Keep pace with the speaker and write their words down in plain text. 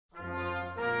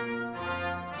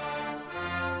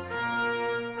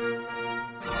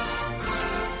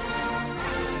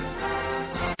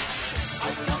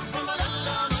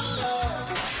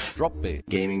Drop Bear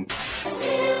Gaming.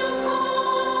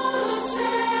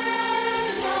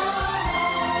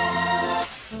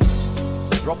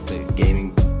 Drop Bear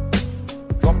Gaming.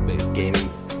 Drop Bear Gaming.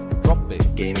 Drop Bear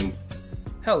Gaming.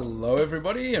 Hello,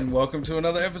 everybody, and welcome to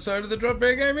another episode of the Drop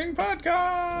Bear Gaming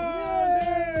Podcast.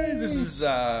 Yay! This is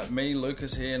me,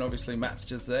 Lucas, here, and obviously Matt's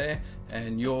just there,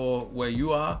 and you're where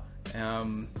you are,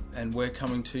 and we're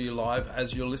coming to you live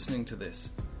as you're listening to this.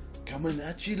 Coming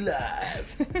at you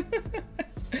live.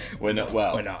 We're not.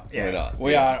 Well, We're not. Yeah. We're not.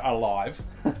 We are alive.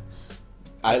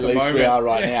 At the least moment. we are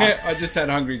right now. I just had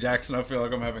Hungry Jacks, and I feel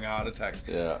like I'm having a heart attack.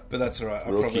 Yeah. But that's all right.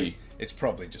 Rookie. It's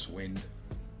probably just wind.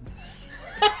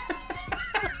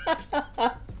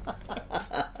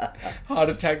 Heart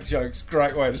attack jokes.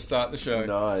 Great way to start the show.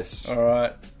 Nice. All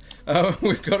right.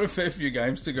 We've got a fair few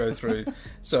games to go through,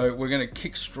 so we're going to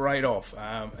kick straight off.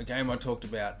 A game I talked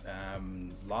about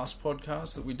last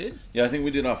podcast that we did. Yeah, I think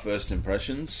we did our first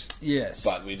impressions. Yes.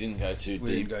 But we didn't go too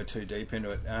We deep. didn't go too deep into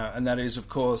it. And that is, of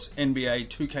course, NBA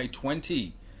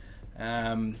 2K20.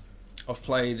 I've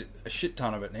played a shit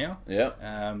ton of it now. Yeah.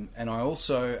 And I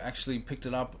also actually picked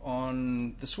it up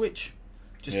on the Switch,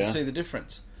 just to see the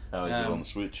difference. How is it on the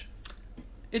Switch?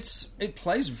 It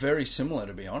plays very similar,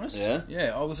 to be honest. Yeah?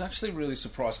 Yeah, I was actually really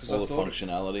surprised because All I the thought...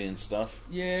 functionality and stuff.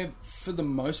 Yeah, for the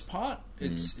most part,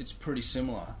 it's pretty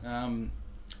similar.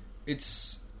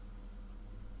 It's...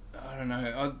 I don't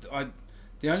know.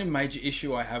 The only major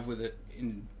issue I have with it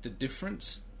in the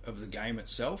difference of the game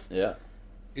itself Yeah.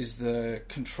 is the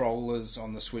controllers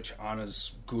on the Switch aren't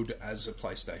as good as a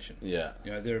PlayStation. Yeah.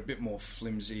 You know, they're a bit more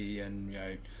flimsy and,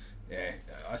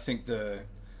 I think the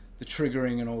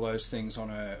triggering and all those things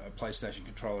on a PlayStation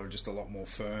controller are just a lot more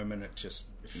firm, and it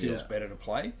feels better to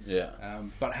play. Yeah.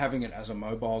 But having it as a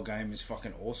mobile game is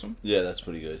fucking awesome. Yeah, that's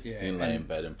pretty good. Yeah, You can lay in and-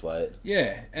 bed and play it.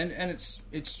 Yeah, and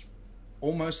it's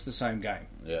almost the same game.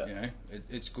 Yeah. You know,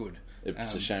 it's good.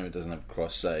 It's a shame it doesn't have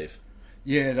cross-save.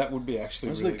 Yeah, that would be actually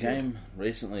There was really a game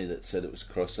recently that said it was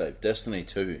cross-save. Destiny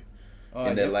 2. good.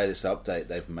 In their latest update,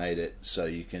 they've made it so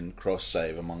you can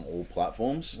cross-save among all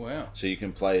platforms. Wow. So you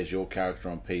can play as your character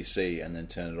on PC and then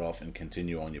turn it off and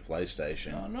continue on your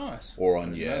PlayStation. Oh, nice. Or I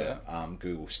on didn't know your that.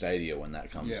 Google Stadia when that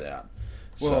comes Yeah. out.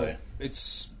 Well, So,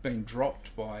 it's been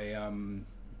dropped by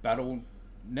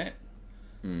Battle.net,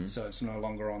 so it's no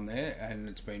longer on there, and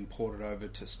it's been ported over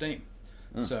to Steam.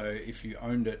 So if you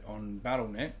owned it on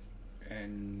Battle.net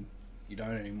and you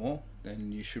don't anymore,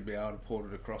 then you should be able to port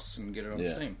it across and get it on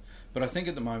Yeah. Steam. But I think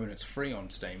at the moment it's free on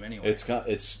Steam anyway.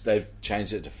 they've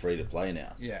changed it to free-to-play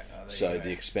now. Yeah. There So you go.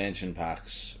 the expansion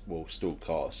packs will still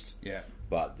cost, Yeah.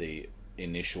 but the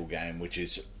initial game, which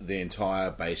is the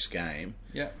entire base game,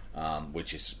 Yeah.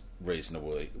 which is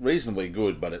reasonably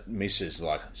good, but it misses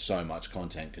like so much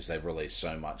content because they've released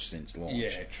so much since launch.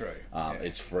 Yeah, true. Yeah.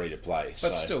 It's free to play,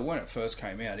 But so still, when it first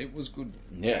came out, it was good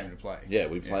yeah, game to play. yeah,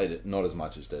 we played it not as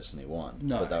much as Destiny 1,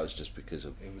 No. but that was just because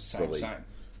of It was same.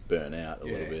 burn out a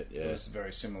little bit. Yeah, It was a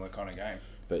very similar kind of game.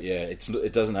 but yeah,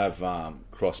 it doesn't have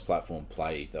cross-platform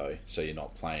play though, so you're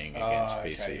not playing against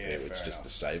okay, PCP. yeah, it's fair just enough. the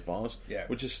save files, Yeah.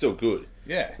 which is still good.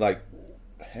 Yeah. Like,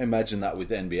 imagine that with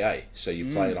NBA. So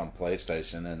you play it on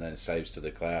PlayStation and then it saves to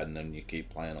the cloud, and then you keep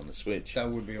playing on the Switch. That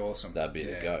would be awesome. That'd be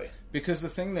the go. Because the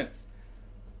thing that...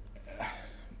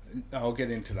 I'll get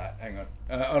into that. Hang on.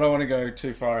 I don't want to go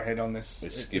too far ahead on this. We're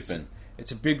skipping.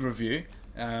 It's a big review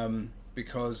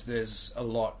because there's a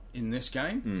lot in this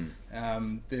game.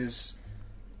 There's...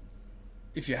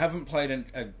 If you haven't played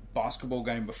a basketball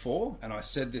game before, and I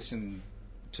said this in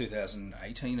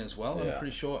 2018 as well, Yeah. I'm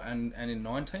pretty sure, and in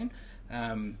 19...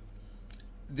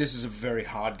 this is a very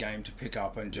hard game to pick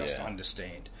up and just Yeah.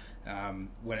 understand.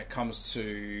 When it comes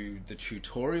to the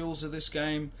tutorials of this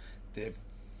game, they're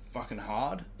fucking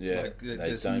hard. Yeah, like, they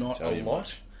there's don't not tell a you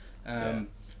lot. much.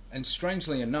 And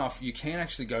strangely enough, you can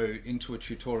actually go into a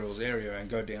tutorials area and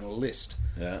go down a list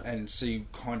Yeah. and see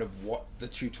kind of what the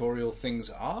tutorial things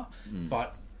are.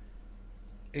 But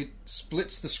it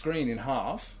splits the screen in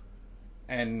half,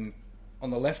 and on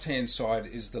the left-hand side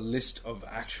is the list of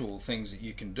actual things that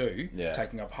you can do, Yeah.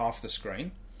 taking up half the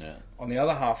screen. Yeah. On the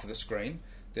other half of the screen,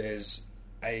 there's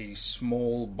a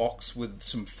small box with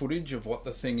some footage of what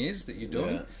the thing is that you're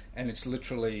doing, Yeah. and it's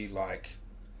literally like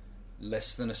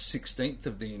less than a 16th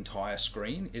of the entire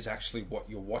screen is actually what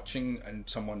you're watching and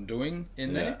someone doing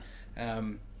in there.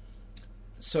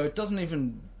 So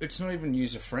it's not even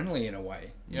user friendly in a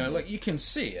way. You know, like you can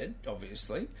see it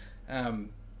obviously,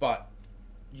 but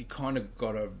you kind of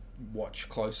got to watch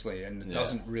closely, and it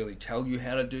doesn't really tell you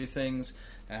how to do things.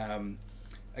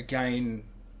 Again,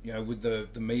 you know, with the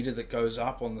meter that goes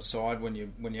up on the side when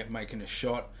you're making a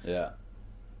shot, Yeah.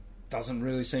 doesn't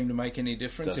really seem to make any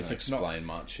difference. Doesn't If it's explain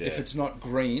much. Yeah. if it's not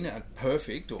green and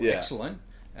perfect or Yeah. excellent,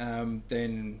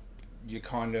 then you're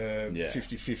kind of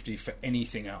 50-50 for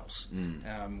anything else,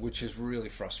 which is really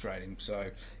frustrating. So,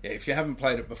 yeah, if you haven't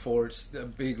played it before, it's a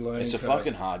big learning It's a curve.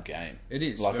 fucking hard game. It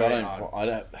is Like very I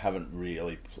hard. haven't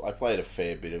really. I played a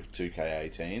fair bit of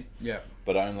 2K18, Yeah,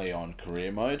 but only on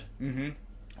career mode. Mm-hmm.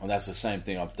 And that's the same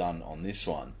thing I've done on this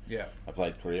one. yeah, I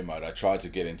played career mode. I tried to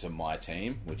get into My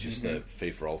Team, which is the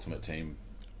FIFA Ultimate Team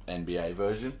NBA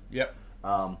version. yep,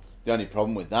 The only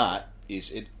problem with that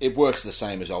is it works the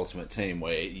same as Ultimate Team,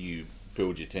 where you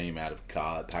build your team out of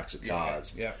packs of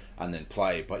cards, yeah. and then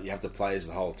play. But you have to play as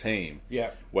the whole team.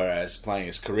 Yeah. Whereas playing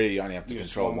as career, you only have to Just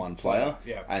control one one player.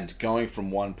 player, yeah. And going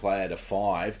from one player to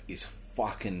 5 is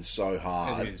fucking so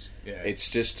hard. It is, yeah. It's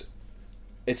just,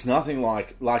 it's nothing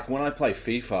like when I play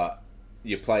FIFA,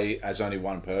 you play as only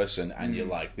one person, and you're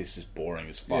like, this is boring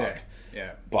as fuck.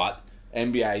 yeah. But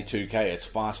NBA 2K, it's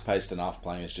fast paced enough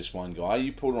playing as just one guy.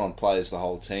 You put it on play as the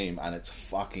whole team, and it's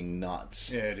fucking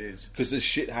nuts. Yeah, it is. Because there's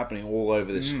shit happening all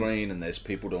over the screen, and there's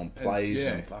people doing plays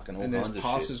and fucking all and kinds there's of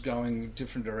passes shit. going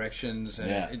different directions, and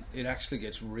Yeah. it actually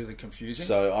gets really confusing.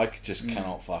 So I just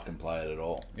cannot fucking play it at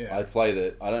all. Yeah. I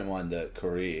don't mind the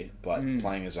career, but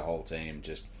playing as a whole team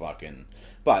just fucking.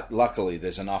 But luckily,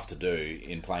 there's enough to do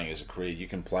in playing as a career. You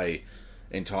can play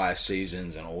entire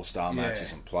seasons and all-star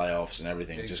matches and playoffs and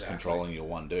everything, just Exactly. controlling your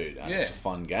one dude, and Yeah. it's a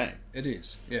fun game. It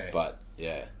is, yeah. But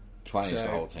yeah, playing as the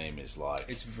So, whole team is like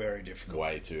it's very difficult.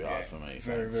 way too hard for me.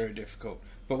 Very, thanks. very difficult.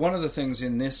 But one of the things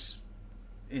in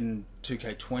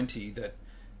 2K20 that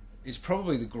is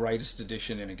probably the greatest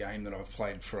addition in a game that I've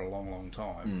played for a long, long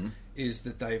time is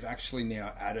that they've actually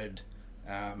now added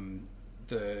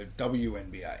the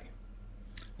WNBA.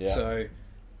 Yeah. So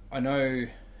I know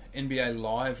NBA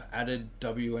Live added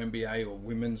WNBA or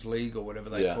Women's League or whatever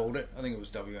they called it. I think it was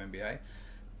WNBA.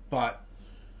 But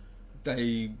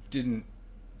they didn't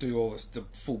do all the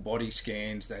full body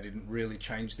scans. They didn't really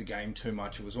change the game too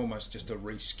much. It was almost just a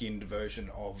reskinned version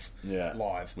of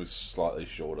Live. with slightly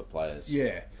shorter players.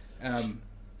 Yeah.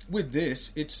 With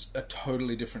this, it's a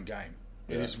totally different game.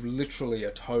 It Yeah. is literally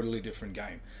a totally different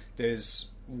game. There's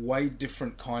way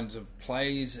different kinds of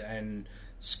plays and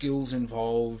skills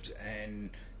involved, and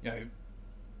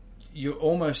you're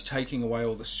almost taking away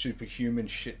all the superhuman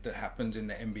shit that happens in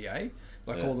the NBA,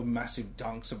 like all the massive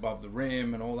dunks above the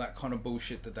rim and all that kind of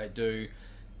bullshit that they do.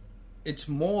 It's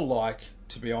more like,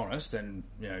 to be honest, and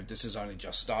this has only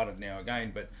just started now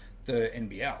again, but the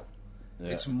NBL.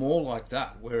 It's more like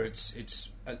that, where it's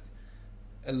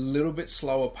a little bit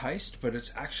slower paced, but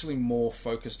it's actually more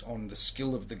focused on the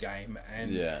skill of the game,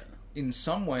 and in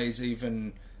some ways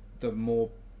even the more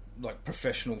like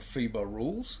professional FIBA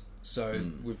rules. So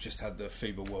we've just had the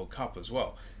FIBA World Cup as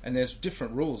well, and there's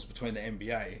different rules between the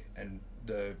NBA and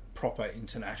the proper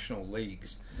international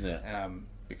leagues,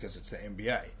 because it's the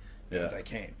NBA. They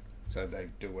can, so they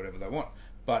do whatever they want.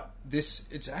 But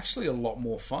it's actually a lot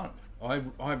more fun.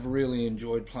 I've really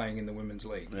enjoyed playing in the women's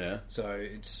league. So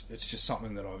it's just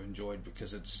something that I've enjoyed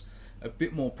because it's a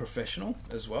bit more professional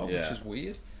as well, which is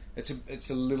weird. It's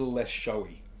a little less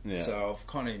showy. So I've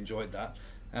kind of enjoyed that.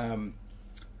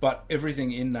 But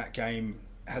everything in that game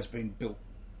has been built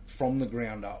from the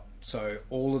ground up. So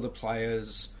all of the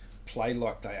players play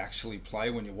like they actually play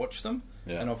when you watch them.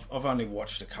 And I've only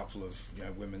watched a couple of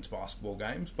women's basketball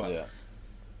games, but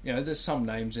there's some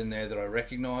names in there that I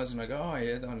recognise, and I go, oh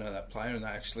yeah, I know that player, and they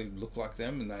actually look like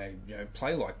them, and they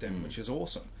play like them, which is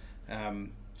awesome.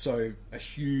 So a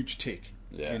huge tick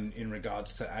in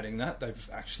regards to adding that. They've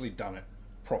actually done it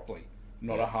properly,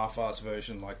 not a half-ass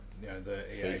version like the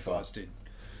EA FIFA. guys did.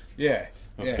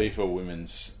 FIFA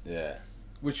women's,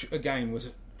 which again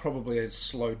was probably a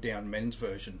slowed down men's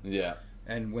version.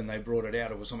 And when they brought it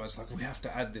out, it was almost like, we have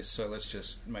to add this, so let's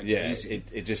just make it easy.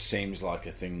 It just seems like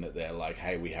a thing that they're like,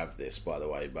 hey, we have this, by the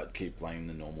way, but keep playing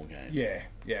the normal game.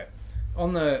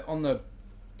 On the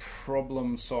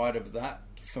problem side of that,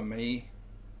 for me,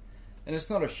 and it's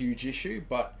not a huge issue,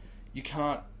 but you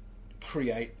can't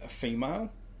create a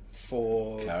female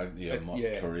for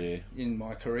career. In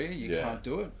my career, you can't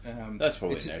do it. That's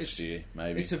probably next year,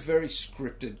 maybe. It's a very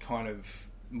scripted kind of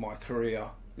my career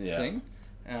thing.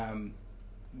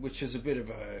 Which is a bit of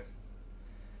a,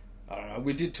 I don't know,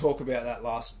 we did talk about that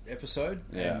last episode,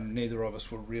 and neither of us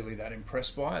were really that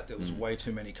impressed by it. There was way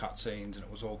too many cutscenes, and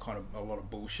it was all kind of a lot of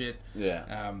bullshit.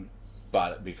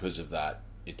 But because of that,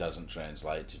 it doesn't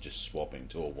translate to just swapping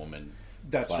to a woman.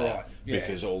 That's player, right.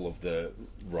 Because all of the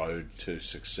road to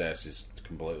success is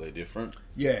completely different.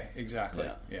 Exactly.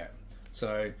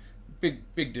 So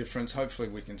big difference. Hopefully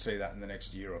we can see that in the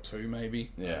next year or two, maybe.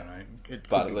 Yeah. I don't know. It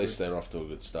But could at be least good. they're off to a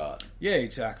good start. Yeah,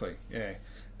 exactly. Yeah.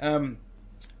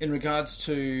 In regards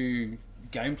to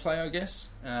gameplay, I guess,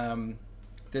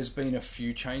 there's been a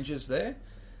few changes there.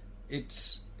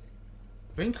 It's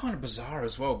been kind of bizarre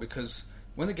as well, because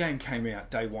when the game came out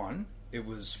day one, it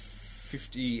was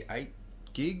 58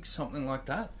 gigs, something like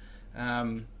that.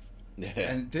 Yeah.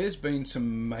 And there's been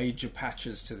some major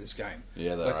patches to this game.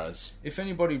 Yeah, there is. If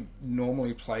anybody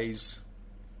normally plays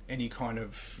any kind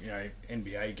of,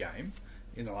 NBA game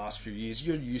in the last few years,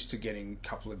 you're used to getting a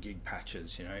couple of gig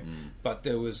patches, But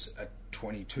there was a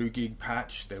 22 gig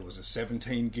patch, there was a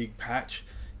 17 gig patch.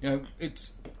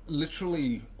 It's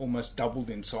literally almost doubled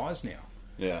in size now.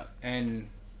 Yeah. And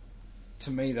to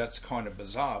me, that's kind of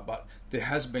bizarre, but there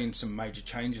has been some major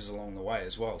changes along the way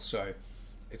as well. So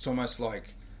it's almost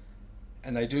like,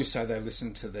 and they do say they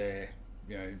listen to their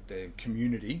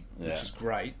community, which is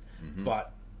great,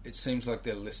 but it seems like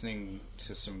they're listening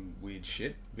to some weird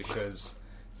shit because,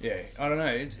 I don't know,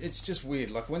 it's just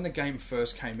weird. Like when the game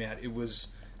first came out, it was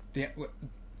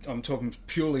I'm talking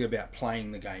purely about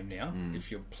playing the game now.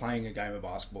 If you're playing a game of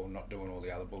basketball and not doing all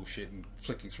the other bullshit and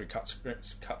flicking through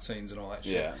cutscenes and all that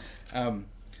shit. Yeah.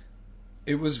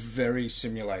 It was very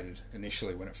simulated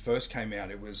initially. When it first came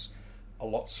out, it was a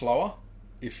lot slower.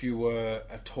 If you were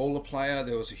a taller player,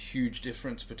 there was a huge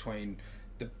difference between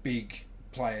the big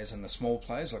players and the small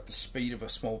players. Like the speed of a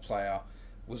small player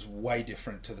was way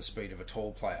different to the speed of a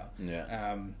tall player.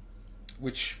 Yeah.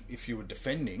 Which, if you were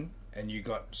defending and you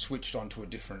got switched onto a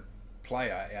different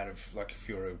player out of, like if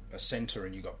you're a centre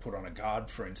and you got put on a guard,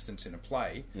 for instance, in a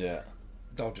play,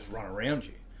 they'll just run around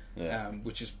you,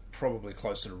 which is probably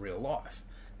closer to real life.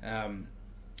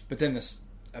 But then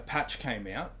a patch came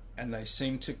out and they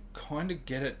seemed to kind of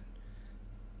get it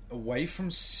away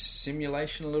from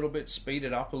simulation a little bit, speed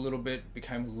it up a little bit,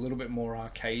 became a little bit more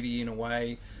arcadey in a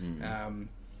way.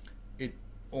 It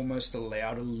almost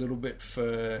allowed a little bit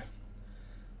for,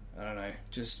 I don't know,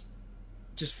 just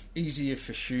easier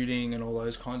for shooting and all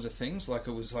those kinds of things. Like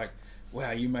it was like,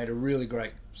 wow, you made a really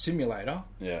great simulator,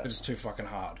 but it's too fucking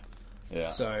hard. Yeah.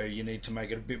 So you need to make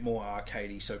it a bit more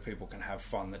arcadey so people can have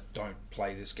fun that don't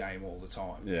play this game all the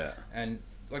time. Yeah. And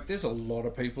like there's a lot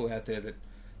of people out there that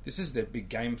this is their big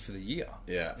game for the year.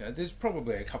 Yeah. There's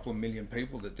probably a couple of million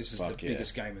people that this is the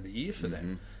biggest game of the year for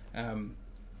them.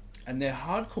 And they're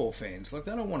hardcore fans. Like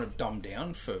they don't want to dumb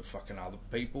down for fucking other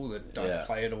people that don't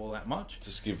play it all that much.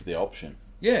 Just give the option.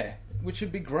 Yeah, which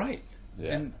would be great.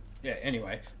 Yeah. And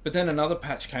anyway. But then another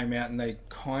patch came out and they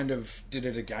kind of did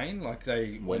it again. Like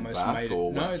they Went almost back made it.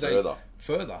 or No, went they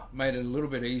further. made it a little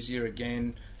bit easier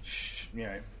again.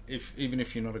 Even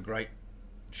if you're not a great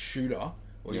shooter,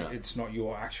 or it's not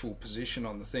your actual position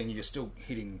on the thing, you're still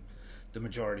hitting the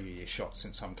majority of your shots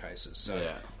in some cases.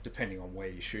 So depending on where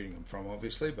you're shooting them from,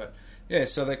 obviously. But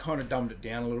so they kind of dumbed it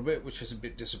down a little bit, which is a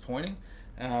bit disappointing.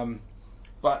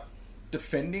 But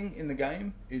defending in the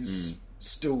game is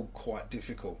still quite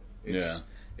difficult.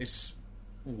 It's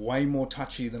way more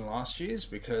touchy than last year's,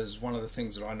 because one of the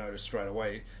things that I noticed straight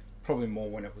away, probably more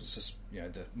when it was just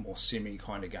the more simmy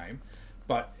kind of game,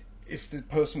 but if the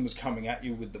person was coming at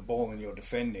you with the ball and you're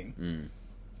defending,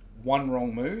 one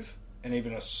wrong move and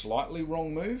even a slightly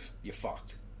wrong move, you're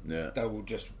fucked. Yeah. They will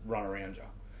just run around you.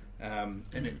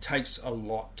 And it takes a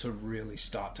lot to really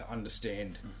start to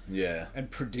understand and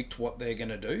predict what they're going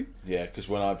to do. Yeah, because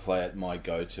when I play it, my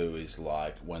go-to is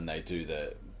like when they do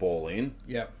the ball in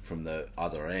from the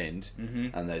other end,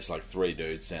 and there's like three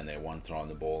dudes down there, one throwing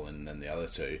the ball in and then the other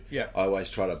two. I always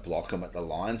try to block them at the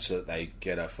line so that they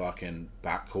get a fucking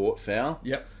backcourt foul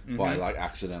by like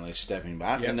accidentally stepping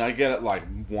back, and I get it like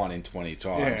 1 in 20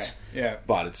 times.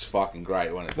 But it's fucking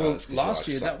great when it does. Last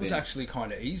year that was actually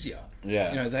kind of easier.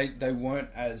 Yeah, they weren't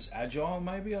as agile.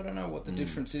 Maybe I don't know what the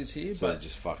difference is here, so but they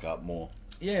just fuck up more.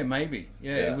 Yeah, maybe.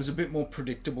 Yeah, it was a bit more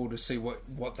predictable to see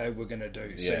what they were going to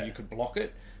do, so you could block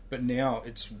it. But now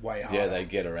it's way harder. Yeah, they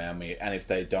get around me, and if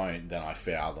they don't, then I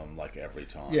foul them like every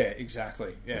time. Yeah,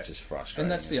 exactly. Yeah, which is frustrating.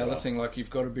 And that's the other thing. Like you've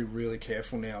got to be really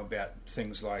careful now about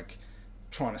things like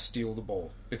trying to steal the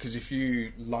ball, because if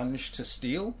you lunge to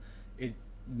steal, it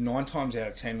 9 times out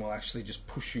of 10 will actually just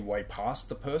push you way past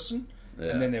the person,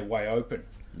 and then they're way open.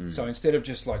 So instead of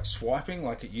just like swiping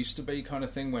like it used to be, kind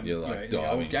of thing, when you're like in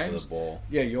the old games, for the ball.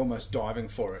 Yeah, you're almost diving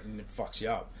for it, and it fucks you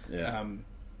up. Yeah.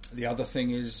 The other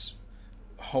thing is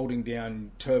holding down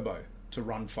turbo to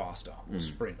run faster, or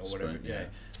sprint or whatever.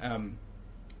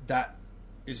 That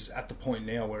is at the point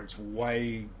now where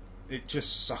it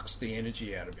just sucks the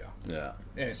energy out of you.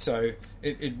 Yeah. So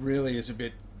it really is a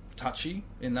bit touchy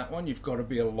in that one. You've got to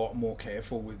be a lot more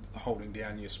careful with holding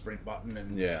down your sprint button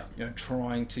and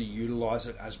trying to utilise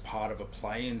it as part of a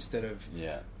play instead of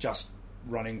just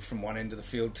running from one end of the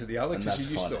field to the other, because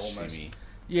you're used to almost simmy.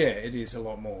 Yeah, it is a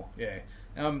lot more.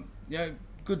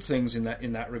 Good things in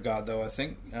that regard though. I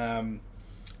think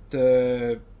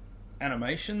the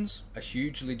animations are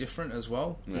hugely different as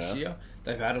well this year.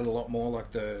 They've added a lot more,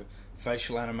 like the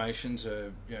facial animations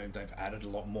are, they've added a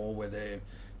lot more where they're,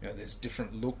 there's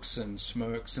different looks and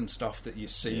smirks and stuff that you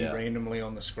see randomly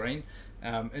on the screen.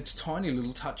 It's tiny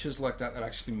little touches like that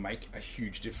actually make a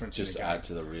huge difference. Just in the game. Add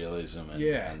to the realism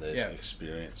and the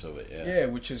experience of it. Yeah,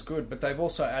 which is good. But they've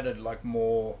also added like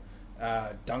more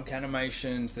dunk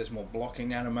animations. There's more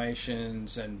blocking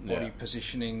animations and body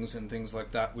positionings and things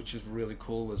like that, which is really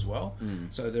cool as well.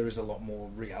 So there is a lot more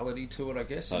reality to it, I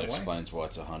guess. That explains why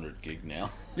it's 100 gig now.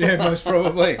 Yeah, most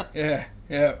probably. Yeah.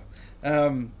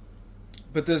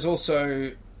 But there's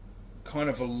also kind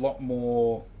of a lot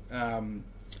more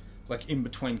like in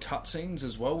between cutscenes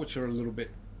as well, which are a little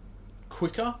bit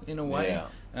quicker in a way.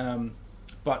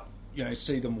 But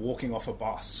see them walking off a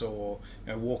bus or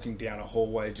walking down a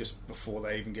hallway just before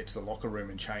they even get to the locker room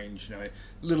and change.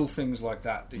 Little things like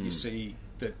that you see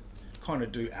that kind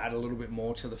of do add a little bit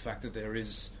more to the fact that there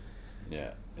is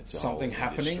it's something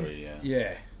happening.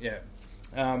 Industry,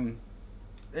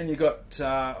 Then you got,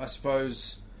 I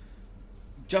suppose,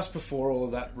 just before all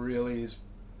of that really is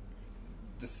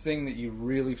the thing that you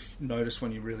really notice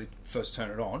when you really first turn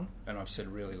it on, and I've said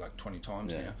really like 20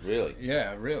 times now. Really?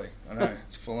 Yeah, really. I know,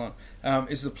 it's full on.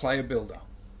 Is the player builder.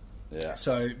 Yeah.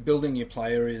 So building your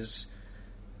player it's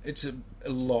a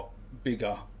lot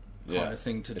bigger kind of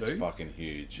thing to do. It's fucking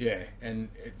huge. Yeah, and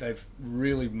they've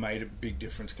really made a big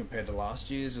difference compared to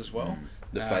last year's as well.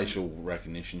 The facial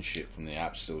recognition shit from the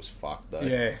app still is fucked though.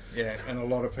 Yeah, and a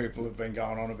lot of people have been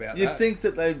going on about that. You'd think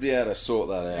that they'd be able to sort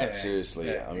that out, seriously.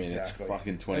 Yeah, I mean, exactly. It's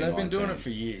fucking 2019. And they've been doing it for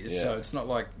years, so it's not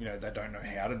like, they don't know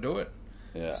how to do it.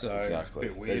 Yeah, so exactly. A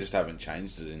bit weird. They just haven't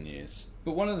changed it in years.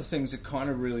 But one of the things that kind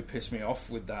of really pissed me off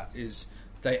with that is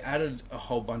they added a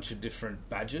whole bunch of different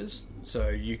badges. So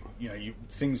you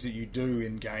things that you do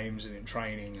in games and in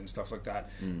training and stuff like that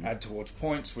add towards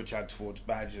points, which add towards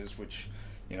badges, which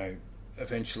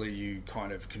eventually you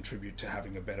kind of contribute to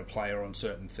having a better player on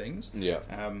certain things. Yeah.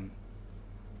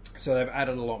 So they've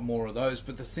added a lot more of those.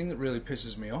 But the thing that really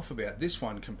pisses me off about this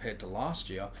one compared to last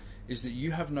year is that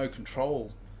you have no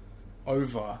control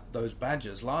over those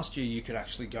badges. Last year you could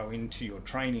actually go into your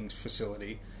training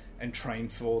facility and train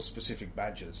for specific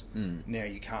badges. Now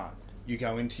you can't. You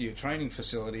go into your training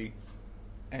facility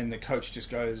and the coach just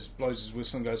blows his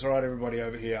whistle and goes, all right, everybody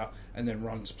over here, and then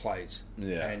runs plays.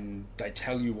 Yeah. And they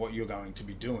tell you what you're going to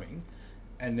be doing,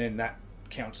 and then that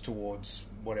counts towards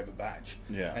whatever badge.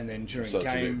 Yeah. And then during so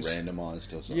games... it's a bit randomised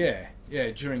or something?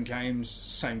 Yeah, during games,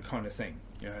 same kind of thing.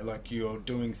 Like you're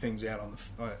doing things out on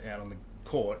the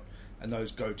court, and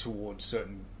those go towards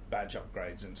certain badge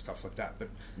upgrades and stuff like that. But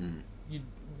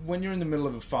when you're in the middle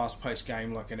of a fast-paced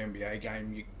game like an NBA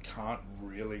game, you can't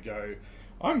really go,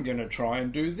 I'm going to try and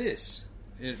do this.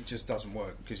 It just doesn't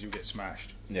work because you'll get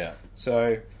smashed. Yeah.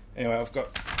 So, anyway, I've got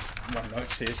my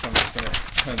notes here, so I'm just going to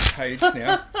turn the page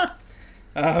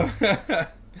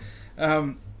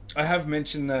now. I have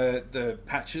mentioned the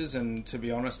patches, and to be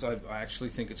honest, I actually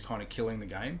think it's kind of killing the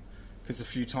game. Because a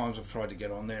few times I've tried to get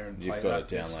on there and play that. You've got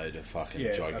to download a fucking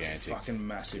gigantic... a fucking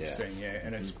massive thing,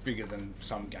 and it's bigger than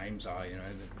some games are, that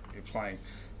you're playing.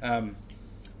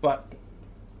 But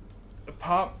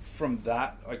apart from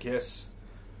that, I guess,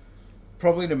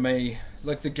 probably to me,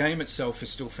 like the game itself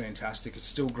is still fantastic. It's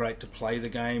still great to play the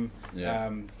game. Yeah.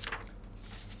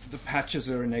 The patches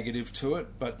are a negative to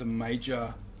it, but the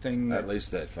major thing... At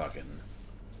least they're fucking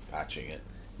patching it.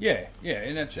 Yeah,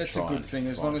 and that's a good thing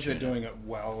as long as they're doing it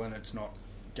well and it's not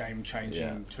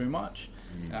game-changing too much.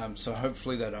 So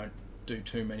hopefully they don't do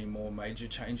too many more major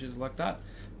changes like that.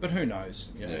 But who knows?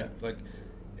 Like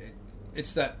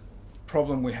it's that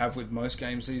problem we have with most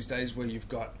games these days where you've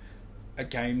got a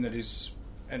game that is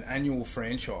an annual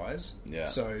franchise. Yeah.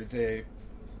 So they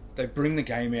bring the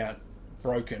game out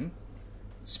broken,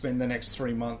 spend the next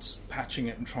 3 months patching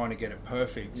it and trying to get it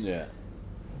perfect. Yeah.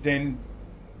 Then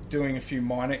doing a few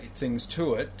minor things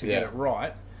to it to get it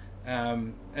right,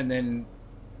 and then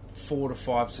 4 to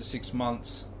 5 to 6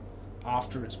 months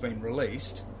after it's been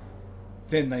released,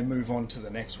 then they move on to the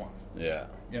next one. Yeah.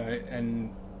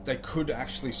 And they could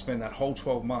actually spend that whole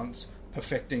 12 months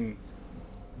perfecting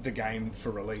the game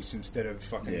for release instead of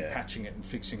fucking patching it and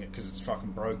fixing it because it's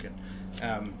fucking broken.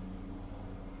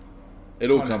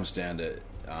 It all comes down to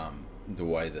the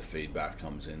way the feedback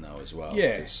comes in though as well.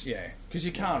 Yeah, because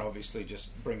you can't obviously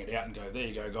just bring it out and go, there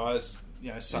you go guys,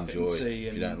 suck Enjoy. it and see.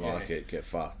 If And you don't like it, get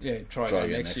fucked. Yeah, try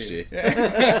again next year. year.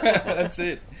 That's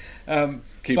it.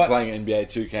 Keep playing NBA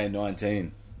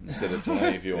 2K19 instead of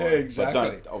 20 if you want. Yeah,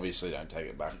 exactly. But obviously don't take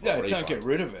it back. Yeah, don't get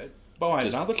rid of it. Buy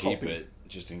Just another keep copy. it,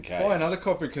 just in case. Buy another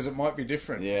copy because it might be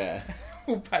different. Yeah.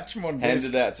 We'll patch them on Hand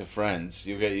disc. it out to friends.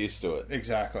 You'll get used to it.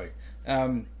 Exactly.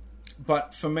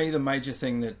 But for me, the major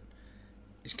thing that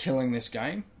is killing this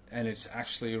game, and it's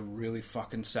actually a really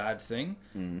fucking sad thing,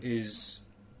 is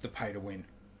the pay to win.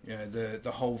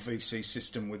 The whole VC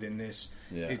system within this.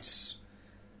 Yeah. It's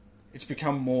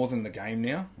become more than the game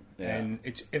now, Yeah. and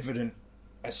it's evident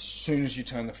as soon as you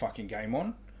turn the fucking game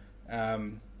on.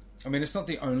 I mean, it's not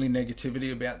the only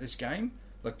negativity about this game.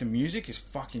 Like, the music is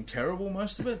fucking terrible,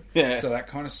 most of it. Yeah. So that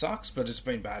kind of sucks, but it's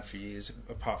been bad for years,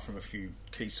 apart from a few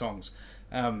key songs.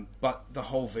 But the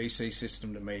whole VC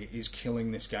system to me is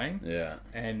killing this game. Yeah.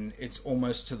 And it's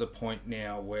almost to the point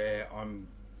now where I'm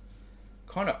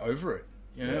kind of over it.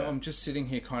 Yeah. I'm just sitting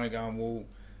here kind of going, well,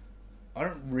 I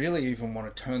don't really even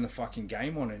want to turn the fucking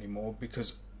game on anymore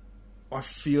because I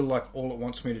feel like all it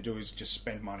wants me to do is just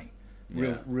spend money.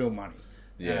 Real money.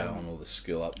 Yeah, on all the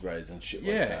skill upgrades and shit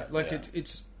Like that.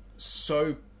 it's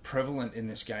so prevalent in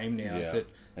this game now that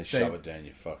they shove it down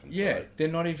your fucking throat. they're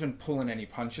not even pulling any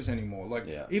punches anymore. Like,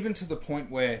 even to the point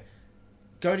where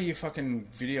go to your fucking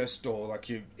video store, like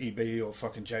your EB or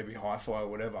fucking JB Hi-Fi or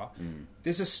whatever.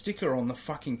 There's a sticker on the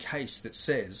fucking case that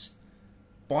says,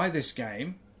 buy this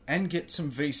game and get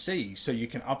some VC so you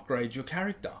can upgrade your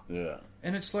character. Yeah.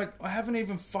 And it's like, I haven't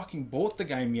even fucking bought the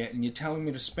game yet and you're telling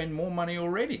me to spend more money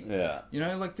already. Yeah.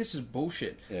 Like, this is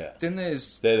bullshit. Yeah. Then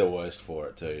there's... They're the worst for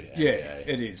it too. NBA,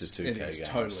 it is. The 2K it is, games.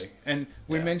 totally. And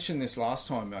we mentioned this last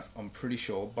time, I'm pretty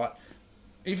sure, but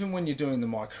even when you're doing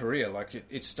My Career, like,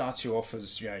 it starts you off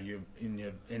as, you're in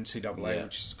your NCAA,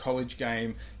 which is a college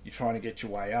game, you're trying to get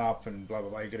your way up and blah, blah,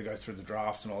 blah, you've got to go through the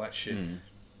draft and all that shit.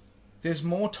 There's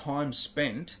more time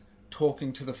spent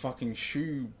talking to the fucking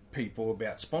shoe people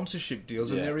about sponsorship deals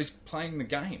than there is playing the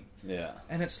game. Yeah.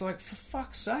 And it's like, for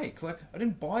fuck's sake, like, I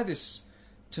didn't buy this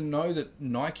to know that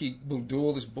Nike will do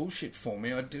all this bullshit for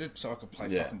me. I did it so I could play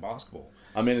fucking basketball.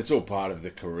 I mean, it's all part of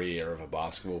the career of a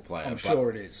basketball player. I'm sure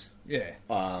it is. Yeah.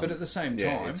 But at the same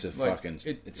time, it's a like, fucking,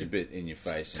 it's a bit in your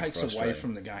face. It takes away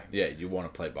from the game. Yeah, you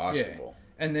want to play basketball.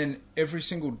 Yeah. And then every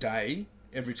single day,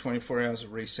 every 24 hours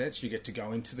of resets, you get to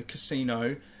go into the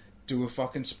casino, do a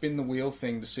fucking spin the wheel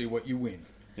thing to see what you win.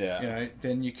 Yeah.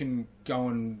 Then you can go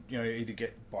and, either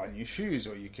buy new shoes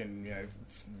or you can,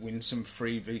 win some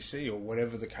free VC or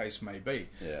whatever the case may be.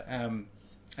 Yeah.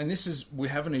 And this is, we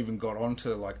haven't even got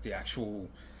onto like the actual,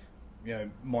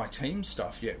 my team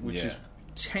stuff yet, which is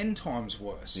 10 times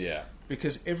worse. Yeah.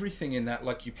 Because everything in that,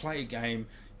 like, you play a game,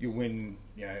 you win,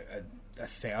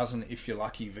 1,000 if you're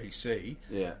lucky VC.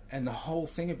 Yeah. And the whole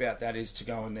thing about that is to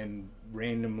go and then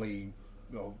randomly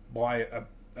buy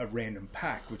a random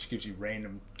pack, which gives you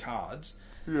random cards.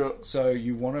 Yeah. So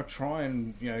you want to try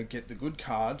and get the good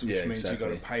cards, which means exactly. you've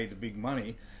got to pay the big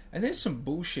money. And there's some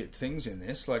bullshit things in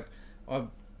this. Like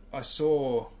I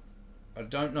saw, I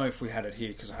don't know if we had it here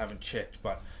because I haven't checked,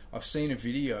 but I've seen a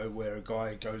video where a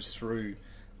guy goes through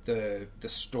the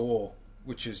store,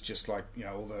 which is just like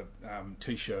all the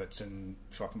t-shirts and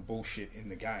fucking bullshit in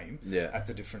the game at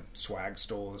the different swag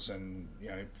stores and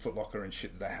Foot Locker and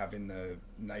shit that they have in the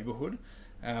neighborhood.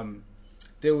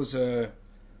 There was a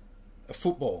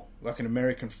football, like an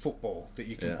American football that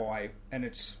you can buy, and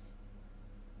it's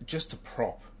just a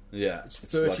prop. Yeah. It's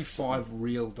 35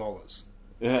 real dollars.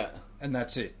 Yeah. And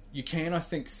that's it. You can, I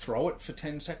think, throw it for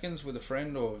 10 seconds with a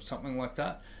friend or something like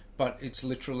that, but it's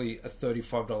literally a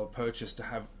 $35 purchase to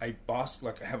have a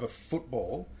have a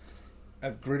football,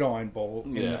 a gridiron ball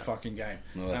in the fucking game.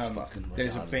 Well, that's fucking retarded.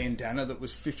 There's a bandana that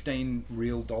was $15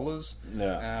 real dollars.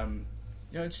 Yeah.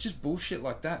 It's just bullshit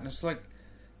like that, and it's like,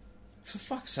 for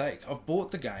fuck's sake, I've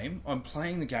bought the game, I'm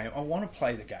playing the game, I want to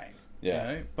play the game.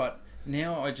 Yeah. But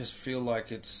now I just feel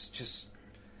like it's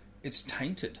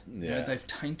tainted. Yeah. They've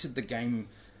tainted the game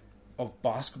of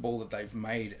basketball that they've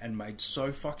made and made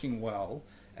so fucking well,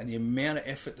 and the amount of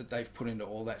effort that they've put into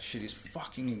all that shit is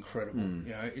fucking incredible.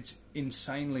 It's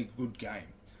insanely good game.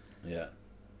 Yeah.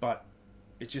 But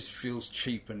it just feels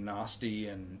cheap and nasty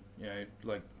and,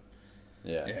 like...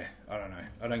 Yeah. I don't know.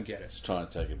 I don't get it. Just trying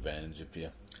to take advantage of you.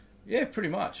 Yeah, pretty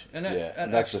much. And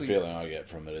and that's the feeling I get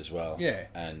from it as well. Yeah.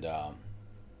 And, I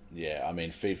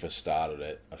mean, FIFA started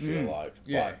it, I feel like.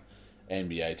 Yeah. But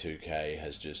NBA 2K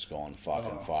has just gone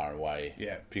fucking far away.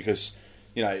 Yeah. Because,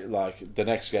 like, the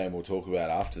next game we'll talk about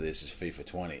after this is FIFA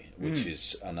 20, which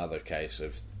is another case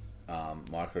of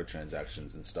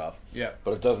microtransactions and stuff. Yeah.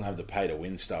 But it doesn't have the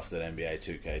pay-to-win stuff that NBA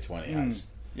 2K20 has.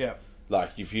 Yeah.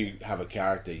 Like, if you have a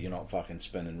character, you're not fucking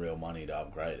spending real money to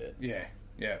upgrade it. Yeah,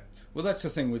 yeah. Well, that's the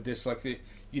thing with this. Like,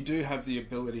 you do have the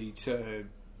ability to,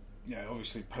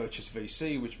 obviously purchase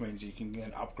VC, which means you can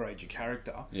then upgrade your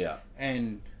character. Yeah.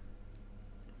 And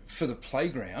for the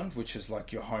playground, which is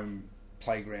like your home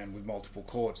playground with multiple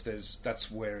courts,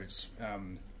 that's where it's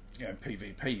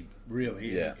PvP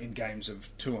really in games of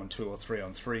 2-on-2 or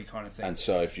 3-on-3 kind of thing. And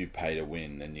so if you pay to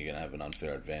win, then you're going to have an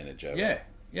unfair advantage over other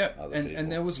people.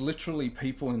 And there was literally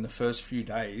people in the first few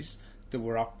days that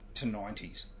were up to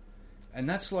 90s, and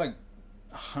that's like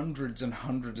hundreds and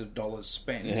hundreds of dollars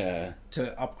spent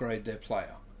to upgrade their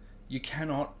player. You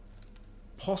cannot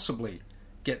possibly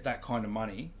get that kind of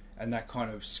money and that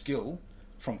kind of skill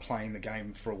from playing the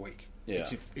game for a week. Yeah.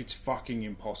 It's fucking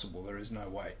impossible. There is no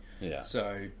way. Yeah.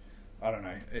 So, I don't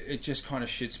know. It just kind of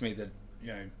shits me that,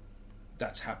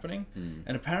 that's happening.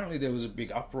 And apparently there was a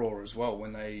big uproar as well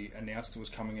when they announced it was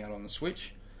coming out on the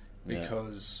Switch,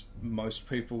 because most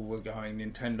people were going,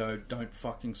 Nintendo, don't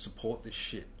fucking support this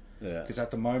shit. Yeah. Because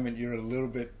at the moment you're a little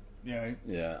bit,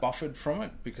 buffered from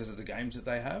it because of the games that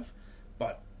they have.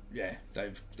 But yeah,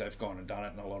 they've gone and done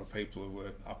it, and a lot of people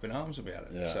were up in arms about it.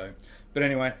 Yeah. So, but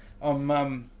anyway,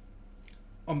 I'm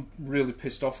really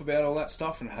pissed off about all that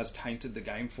stuff, and it has tainted the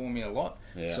game for me a lot.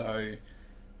 Yeah. So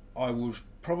I was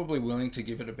probably willing to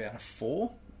give it about a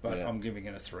 4, but I'm giving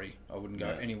it a 3. I wouldn't go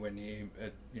anywhere near,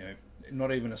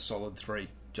 not even a solid 3,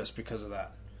 just because of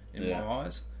that in my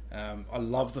eyes. I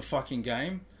love the fucking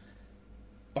game,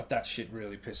 but that shit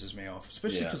really pisses me off,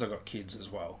 especially because I got kids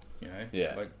as well.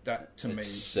 Like that to me.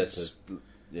 It's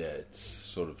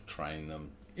sort of train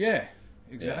them. Yeah,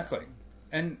 exactly.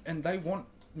 Yeah. And they want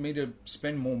me to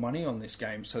spend more money on this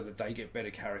game so that they get better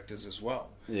characters as well.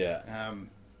 Yeah.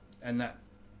 And that,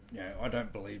 I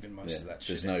don't believe in most of that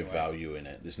shit. There's no value in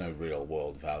it. There's no real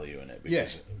world value in it,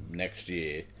 because next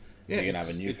year you're going to have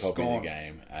a new copy of the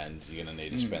game, and you're going to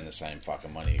need to spend the same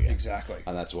fucking money again. Exactly.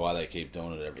 And that's why they keep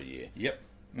doing it every year. Yep.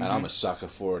 And I'm a sucker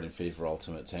for it in FIFA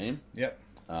Ultimate Team. Yep.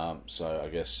 So I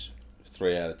guess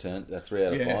 3 out of 10, 3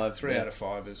 out of 5. 3 out of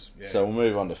 5 is. Yeah. So we'll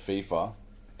move on to FIFA,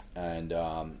 and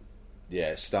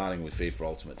starting with FIFA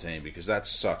Ultimate Team, because that's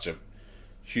such a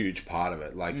huge part of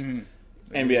it. Like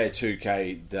NBA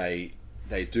 2K,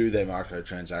 they do their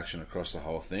microtransaction across the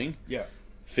whole thing. Yeah.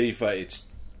 FIFA, it's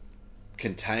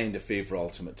contained to FIFA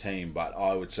Ultimate Team, but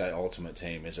I would say Ultimate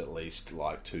Team is at least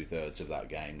like 2/3 of that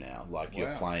game now. Like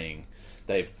you're playing,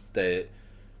 the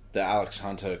Alex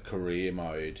Hunter career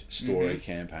mode story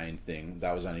campaign thing,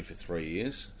 that was only for 3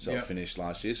 years, so it finished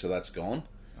last year, so that's gone.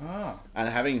 And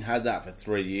having had that for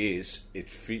 3 years, it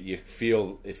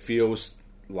feels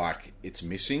like it's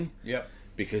missing. Yep.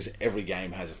 Because every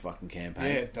game has a fucking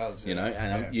campaign. Yeah, it does. You know,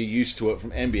 and you're used to it.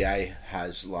 From NBA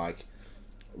has like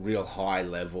real high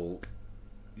level,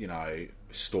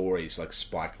 stories like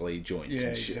Spike Lee joints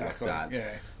and shit like that.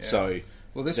 Yeah. So,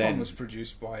 this one was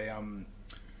produced by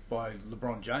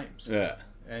LeBron James. Yeah.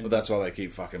 And well, that's why they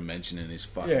keep fucking mentioning his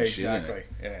fucking shit. Exactly.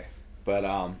 Yeah. But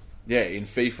in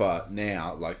FIFA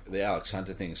now, like the Alex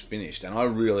Hunter thing's finished, and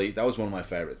that was one of my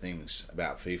favourite things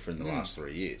about FIFA in the last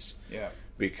 3 years. Yeah.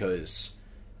 Because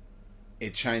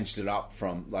it changed it up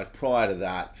from, like, prior to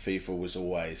that, FIFA was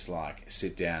always like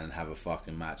sit down and have a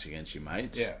fucking match against your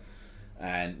mates. Yeah.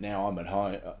 And now I'm at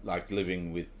home, like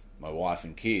living with my wife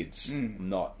and kids. I'm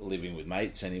not living with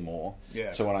mates anymore.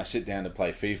 Yeah. So when I sit down to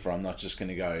play FIFA, I'm not just going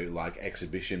to go like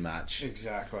exhibition match.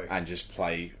 Exactly. And just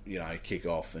play, kick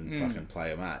off and fucking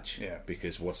play a match. Yeah.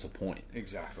 Because what's the point?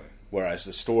 Exactly. Whereas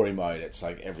the story mode, it's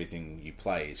like everything you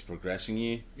play is progressing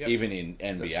you. Yep. Even in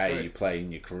NBA, you play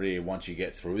in your career. Once you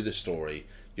get through the story,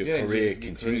 your career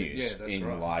continues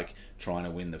like trying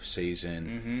to win the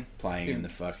season, playing in the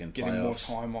fucking playoffs, getting more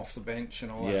time off the bench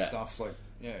and all that stuff.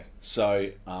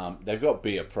 So they've got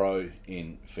Be a Pro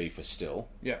in FIFA still.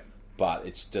 Yeah. But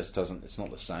it's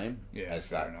not the same as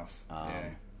fair that.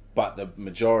 Enough. But the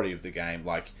majority of the game,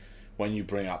 like when you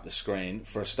bring up the screen,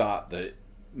 for a start, the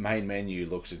main menu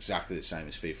looks exactly the same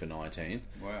as FIFA 19.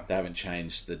 Wow. They haven't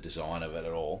changed the design of it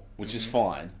at all, which is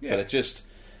fine. Yeah. But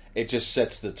it just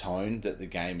sets the tone that the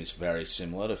game is very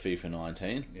similar to FIFA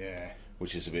 19. Yeah.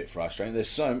 Which is a bit frustrating.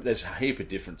 There's a heap of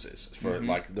differences for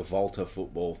like the Volta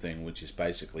football thing, which is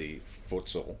basically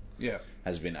futsal. Yeah.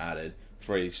 Has been added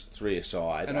three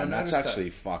aside, and that's actually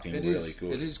fucking really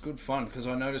good. It is good fun, because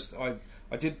I noticed I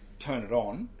did turn it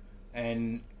on,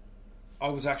 and I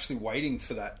was actually waiting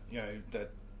for that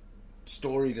that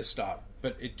story to start,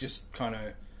 but it just kind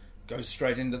of goes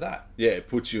straight into that. Yeah, it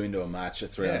puts you into a match, a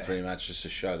 3-on-3 match, just to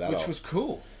show that which off. was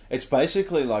cool. It's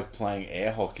basically like playing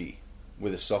air hockey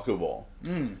with a soccer ball.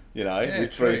 Mm. You know, Yeah,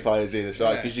 with three true. players either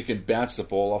side, Yeah. because you can bounce the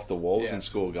ball off the walls Yeah. and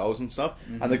score goals and stuff.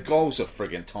 And the goals are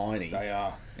friggin' tiny. They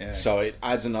are. Yeah. So it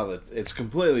adds another. It's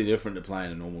completely different to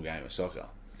playing a normal game of soccer,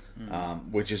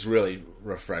 which is really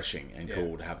refreshing and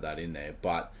cool to have that in there.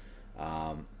 But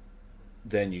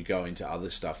then you go into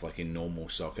other stuff like in normal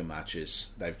soccer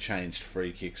matches, they've changed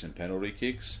free kicks and penalty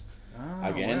kicks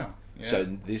again. Wow. Yeah.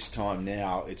 So this time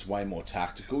now it's way more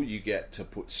tactical. You get to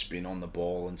put spin on the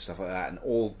ball and stuff like that, and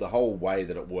the whole way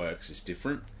that it works is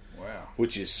different. Wow.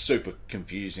 Which is super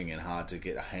confusing and hard to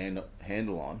get a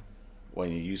handle on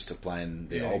when you're used to playing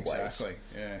the old ways. Exactly.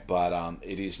 Yeah. But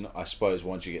it is, I suppose,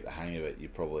 once you get the hang of it, you're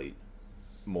probably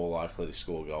more likely to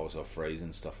score goals off frees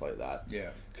and stuff like that. Yeah.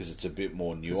 Because it's a bit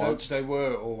more 'Cause nuanced. They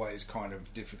were always kind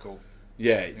of difficult.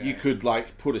 Yeah, you could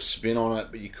like put a spin on it,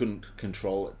 but you couldn't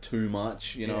control it too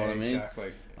much. You know what I mean?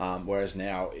 Exactly. Whereas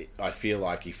now, I feel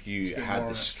like if you bit had more the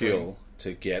on a skill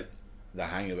to get the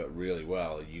hang of it really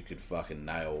well, you could fucking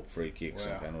nail free kicks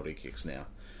and penalty kicks now.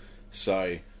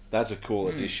 So that's a cool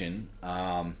addition.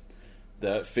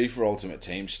 The FIFA Ultimate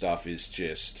Team stuff is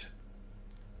just,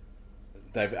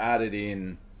 they've added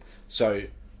in, so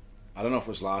I don't know if it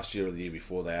was last year or the year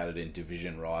before, they added in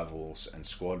Division Rivals and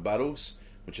Squad Battles,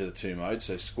 which are the two modes.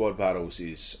 So Squad Battles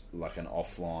is like an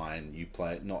offline, you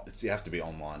have to be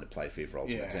online to play FIFA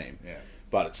Ultimate Team. Yeah.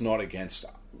 But it's not against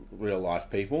real life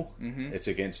people. Mm-hmm. It's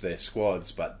against their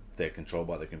squads, but they're controlled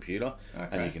by the computer. Okay.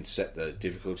 And you can set the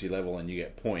difficulty level and you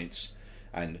get points.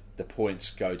 And the points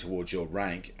go towards your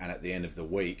rank. And at the end of the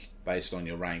week, based on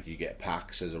your rank, you get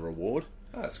packs as a reward.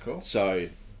 Oh, that's cool. So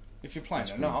If you're playing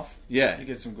enough, yeah, you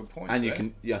get some good points. and you there.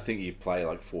 can. I think you play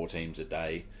like 4 teams a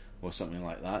day or something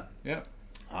like that. Yeah.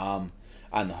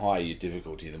 And the higher your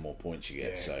difficulty, the more points you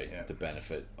get. Yeah, So yeah. the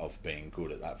benefit of being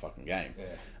good at that fucking game.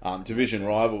 Yeah. Division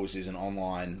Rivals is an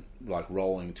online like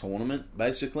rolling tournament,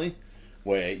 basically,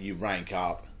 where you rank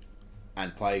up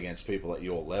and play against people at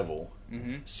your level,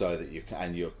 so that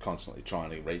you're constantly trying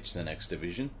to reach the next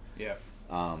division. Yeah.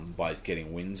 By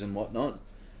getting wins and whatnot.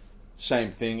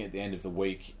 Same thing at the end of the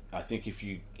week. I think if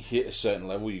you hit a certain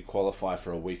level, you qualify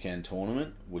for a weekend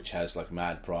tournament, which has like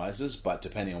mad prizes. But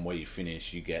depending on where you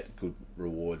finish, you get good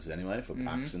rewards anyway for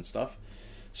packs and stuff.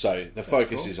 So the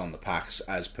focus cool. is on the packs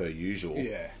as per usual.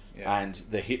 Yeah. Yeah. And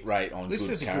the hit rate on At least good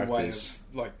there's characters. a good way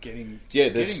of like getting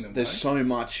them. There's though. so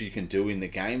much you can do in the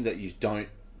game that you don't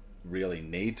really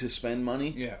need to spend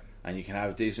money. Yeah. And you can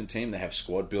have a decent team. They have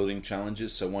squad building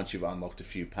challenges. So once you've unlocked a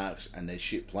few packs and there's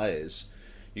shit players,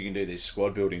 you can do these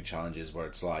squad building challenges where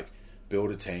it's like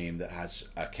build a team that has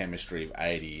a chemistry of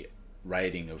 80,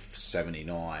 rating of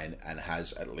 79, and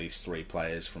has at least 3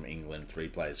 players from England, 3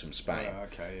 players from Spain,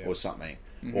 or something,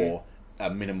 or a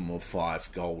minimum of 5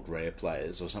 gold rare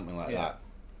players or something like that.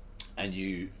 And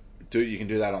you can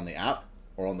do that on the app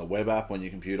or on the web app on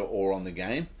your computer or on the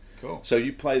game. Cool. So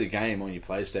you play the game on your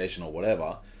PlayStation or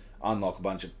whatever, unlock a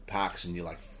bunch of packs, and you're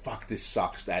like, "Fuck, this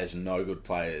sucks. There's no good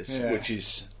players," which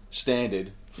is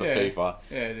standard for FIFA.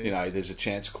 Yeah, it is. You know, there's a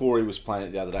chance. Corey was playing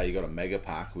it the other day. You got a mega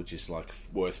pack, which is like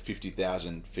worth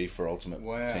 50,000 FIFA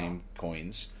Ultimate Team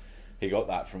coins. He got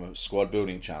that from a squad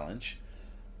building challenge.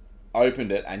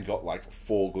 Opened it and got like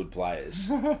 4 good players,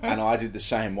 and I did the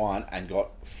same one and got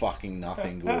fucking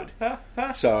nothing good.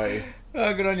 So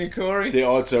Oh, good on you, Corey. the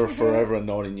odds are forever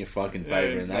not in your fucking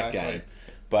favour in that exactly. game.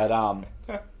 But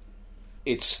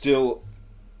it's still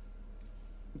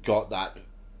got that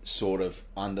sort of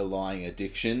underlying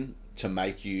addiction to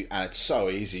make you, and it's so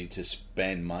easy to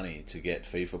spend money to get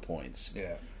FIFA points.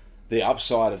 Yeah. The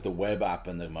upside of the web app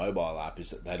and the mobile app is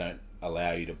that they don't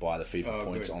allow you to buy the FIFA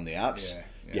points good. on the apps. Yeah,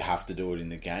 yeah. You have to do it in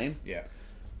the game. Yeah.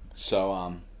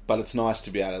 So, but it's nice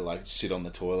to be able to like sit on the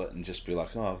toilet and just be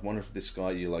like, oh, I wonder if this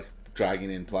guy, you like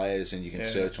dragging in players, and you can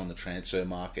search on the transfer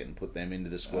market and put them into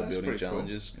the squad That's building pretty cool.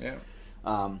 challenges. Yeah.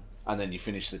 And then you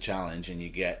finish the challenge and you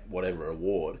get whatever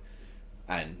award,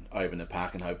 and open the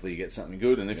pack, and hopefully you get something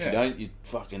good. And if you don't, you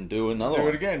fucking do another Do one.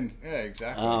 it again. Yeah,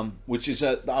 exactly. Which is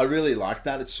I really like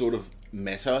that. It's sort of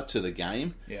meta to the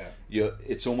game. Yeah.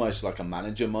 It's almost like a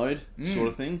manager mode sort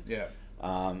of thing. Yeah.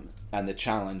 And the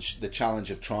challenge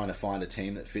of trying to find a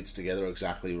team that fits together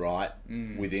exactly right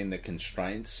within the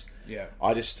constraints. Yeah.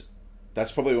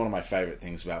 That's probably one of my favourite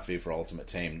things about FIFA Ultimate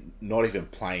Team. Not even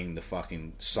playing the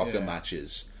fucking soccer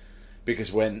matches,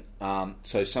 because when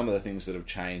so some of the things that have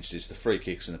changed is the free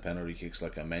kicks and the penalty kicks,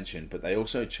 like I mentioned, but they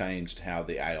also changed how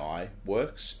the AI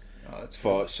works. Oh, that's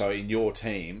cool. So in your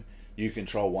team, you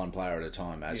control one player at a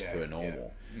time as per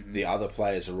normal. The other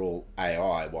players are all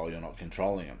AI while you're not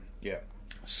controlling them. Yeah.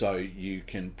 So you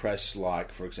can press,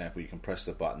 like, for example, you can press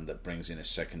the button that brings in a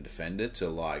second defender to,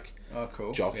 like, Oh,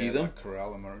 cool. jockey yeah, them. Like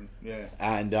corral them. Yeah.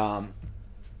 And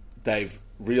they've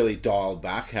really dialed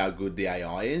back how good the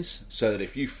AI is, so that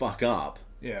if you fuck up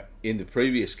in the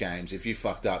previous games, if you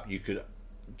fucked up, you could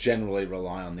generally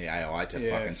rely on the AI to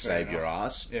fucking save your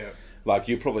ass. Yeah. Like,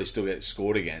 you probably still get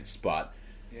scored against, but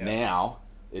now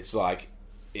it's like,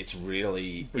 it's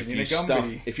really,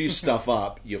 if you stuff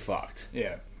up, you're fucked.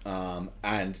 Yeah.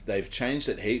 And they've changed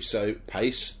it heaps, so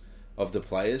pace of the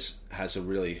players has a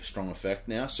really strong effect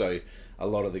now. So a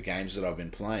lot of the games that I've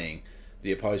been playing,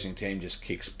 the opposing team just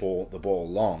kicks the ball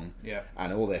long,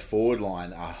 and all their forward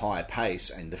line are high pace,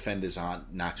 and defenders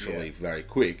aren't naturally very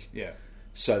quick. Yeah.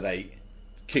 So they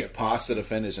kick past the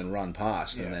defenders and run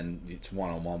past, and then it's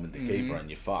one-on-one with the keeper, and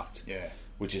you're fucked. Yeah.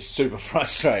 Which is super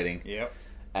frustrating. Yep.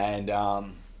 And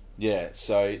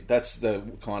so that's the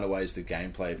kind of ways the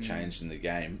gameplay have changed in the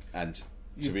game. And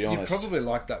to be honest, you probably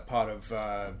like that part of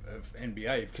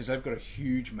NBA because they've got a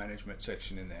huge management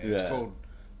section in there. It's called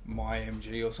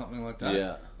MyMG or something like that.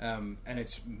 Yeah. And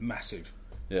it's massive.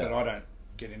 Yeah. But I don't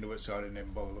get into it, so I didn't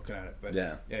even bother looking at it. But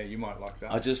yeah, you might like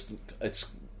that.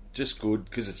 It's just good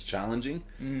because it's challenging.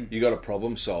 You got to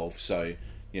problem solve, so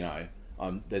you know.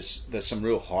 There's some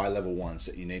real high level ones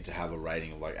that you need to have a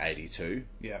rating of like 82.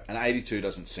 Yeah. And 82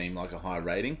 doesn't seem like a high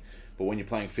rating, but when you're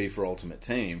playing FIFA Ultimate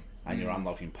Team and you're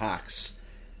unlocking packs,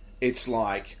 it's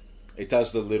like it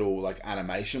does the little like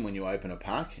animation when you open a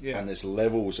pack, and there's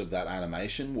levels of that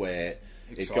animation where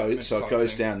it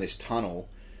goes down this tunnel,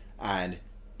 and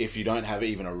if you don't have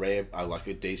even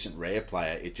a decent rare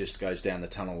player, it just goes down the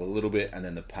tunnel a little bit, and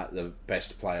then the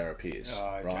best player appears.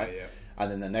 Oh, okay, right? Yeah. And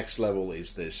then the next level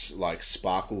is this like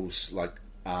sparkles, like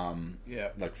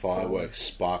fireworks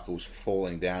sparkles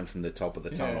falling down from the top of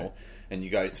the tunnel, and you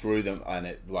go through them, and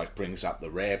it like brings up the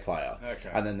rare player.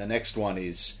 Okay. And then the next one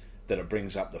is that it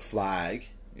brings up the flag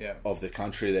of the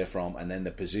country they're from, and then the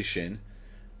position,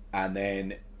 and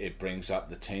then it brings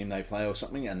up the team they play or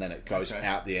something, and then it goes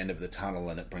out the end of the tunnel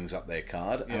and it brings up their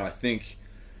card. And I think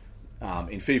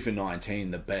in FIFA 19,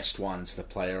 the best ones, the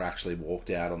player actually walked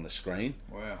out on the screen.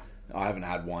 Wow. I haven't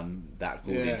had one that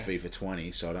good in FIFA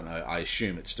 20, so I don't know. I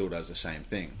assume it still does the same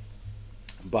thing.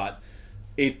 But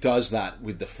it does that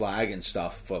with the flag and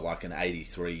stuff for like an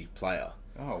 83 player.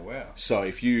 Oh, wow. So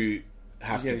if you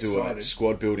have to do excited. a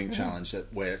squad building challenge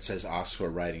where it says ask for a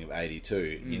rating of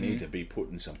 82, you need to be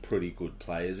putting some pretty good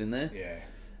players in there.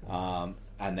 Yeah.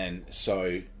 And then,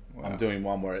 so I'm doing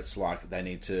one where it's like it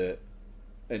needs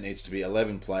to be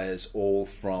 11 players, all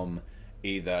from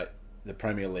either the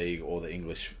Premier League or the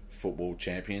English Football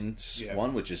Champions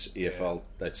one, which is EFL.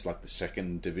 That's like the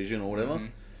second division or whatever.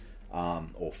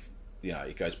 Or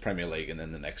it goes Premier League and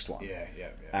then the next one. Yeah.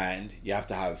 And you have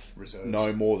to have reserves.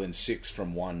 No more than 6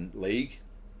 from one league.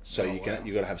 So you got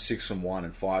to have 6 from one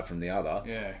and 5 from the other.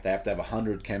 Yeah. They have to have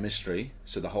 100 chemistry,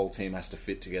 so the whole team has to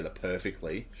fit together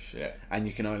perfectly. Shit. And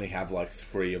you can only have like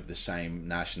 3 of the same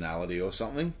nationality or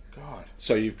something. God.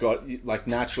 So you've got, like,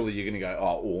 naturally you're going to go,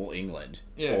 all England.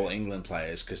 Yeah. All England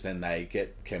players, because then they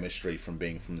get chemistry from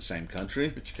being from the same country.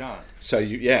 But you can't. So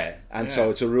so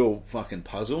it's a real fucking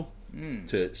puzzle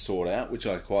to sort out, which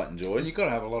I quite enjoy. And you've got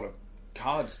to have a lot of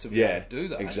cards to be able to do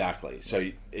that. Exactly. So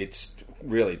it's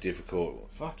really difficult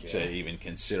Fuck yeah. to even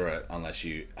consider it unless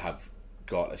you have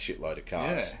got a shitload of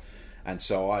cards. Yeah. And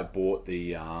so I bought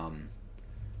the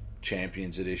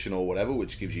Champions Edition or whatever,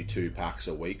 which gives you 2 packs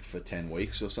a week for 10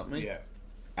 weeks or something. Yeah.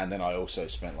 And then I also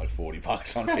spent like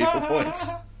 $40 on FIFA points.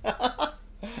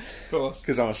 Of course.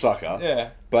 Because I'm a sucker.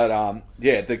 Yeah. But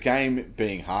the game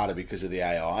being harder because of the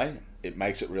AI, it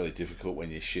makes it really difficult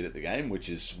when you're shit at the game, which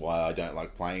is why I don't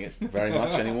like playing it very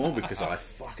much anymore, because I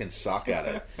fucking suck at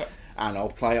it. And I'll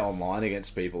play online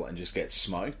against people and just get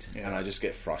smoked, and I just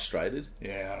get frustrated.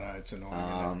 Yeah, I know, it's annoying.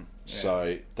 Isn't it?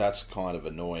 So that's kind of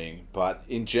annoying. But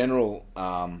in general,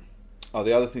 the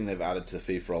other thing they've added to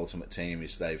the FIFA Ultimate Team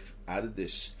is they've added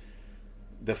this.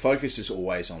 The focus is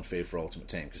always on FIFA Ultimate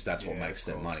Team because that's what makes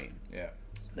their money. Yeah.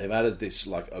 They've added this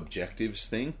like objectives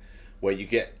thing where you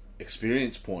get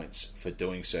experience points for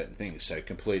doing certain things. So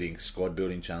completing squad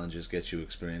building challenges gets you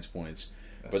experience points.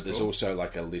 But there's also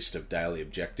like a list of daily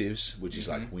objectives, which is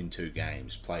like win 2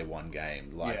 games, play 1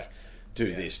 game, like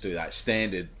do this, do that,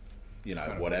 standard, kind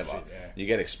of whatever. Bullshit, You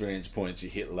get experience points, you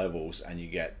hit levels, and you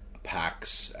get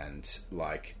packs and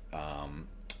like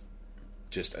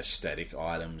just aesthetic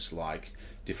items like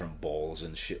different balls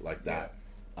and shit like that.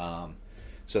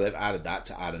 So they've added that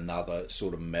to add another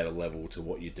sort of meta level to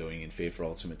what you're doing in FIFA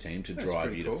Ultimate Team to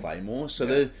drive you to play more.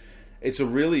 So it's a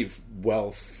really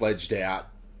well-fledged out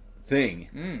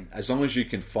thing. As long as you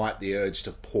can fight the urge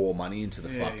to pour money into the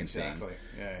fucking thing,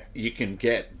 you can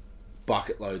get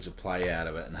bucket loads of play out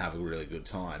of it and have a really good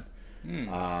time.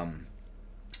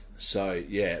 So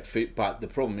yeah, but the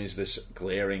problem is there's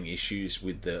glaring issues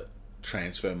with the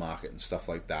transfer market and stuff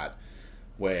like that.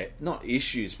 Where not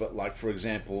issues, but like for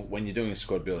example, when you're doing a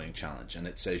squad building challenge and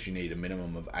it says you need a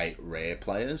minimum of 8 rare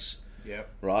players. Yep.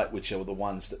 Right, which are the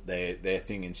ones that their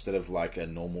thing, instead of like a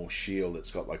normal shield,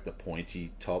 it's got like the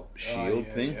pointy top shield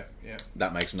thing. Yeah.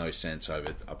 That makes no sense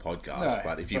over a podcast, No,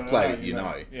 but if you but played it, you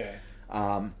know.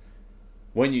 Yeah.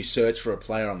 When you search for a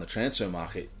player on the transfer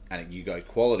market and you go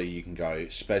quality, you can go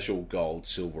special, gold,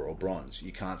 silver, or bronze.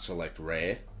 You can't select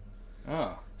rare.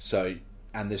 Oh. So,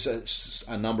 and there's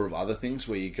a number of other things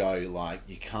where you go like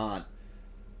you can't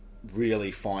really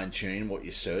fine tune what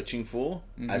you're searching for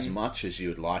as much as you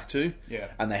would like to. Yeah.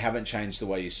 And they haven't changed the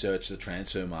way you search the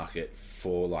transfer market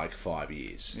for like 5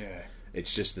 years. Yeah.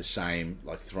 It's just the same,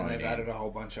 like thrown And they've in. added a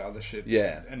whole bunch of other shit.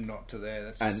 Yeah. And not to there.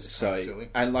 That's And so, silly.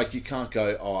 and like you can't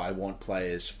go, oh, I want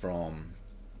players from,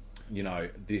 you know,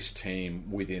 this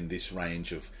team within this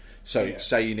range of. So,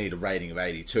 say you need a rating of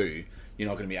 82, you're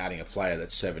not going to be adding a player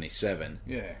that's 77.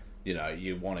 Yeah. You know,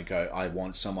 you want to go, I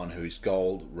want someone who's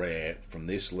gold, rare, from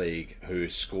this league,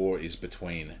 whose score is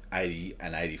between 80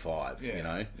 and 85, Yeah. you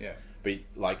know? Yeah. But,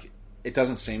 like, it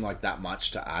doesn't seem like that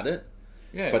much to add it.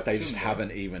 Yeah. But they shouldn't just be.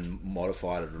 haven't even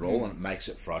modified it at all, and it makes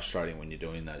it frustrating when you're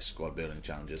doing those squad building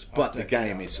challenges. But the Update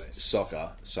game is nowadays.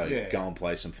 soccer, so Yeah. go and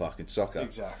play some fucking soccer.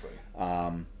 Exactly.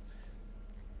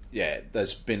 Yeah,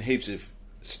 there's been heaps of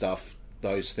stuff,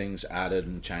 those things added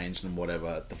and changed and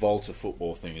whatever. The Volta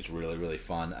football thing is really, really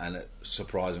fun, and it's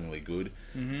surprisingly good.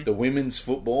 Mm-hmm. The women's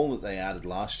football that they added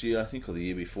last year, I think, or the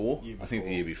year before. I think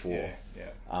the year before.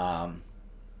 Yeah.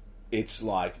 It's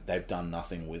like they've done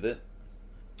nothing with it.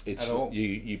 It's At all.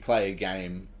 You play a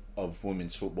game of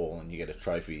women's football and you get a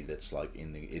trophy that's like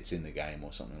in the game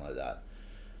or something like that,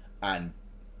 and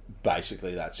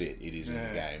basically that's it. It is in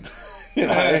the game. You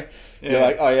know, you're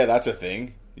like, oh yeah, that's a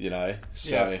thing. You know,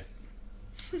 so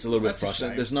it's a little bit That's a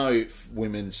frustrating. shame. There's no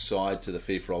women's side to the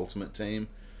FIFA Ultimate Team,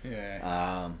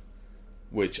 Yeah.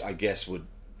 which I guess would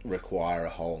require a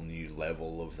whole new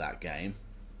level of that game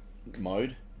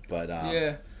mode. But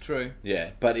yeah. True.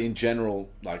 yeah, but in general,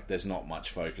 like, there's not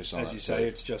much focus on it. As you say,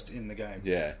 it's just in the game.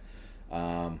 Yeah.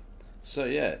 So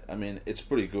yeah, I mean, it's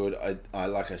pretty good. I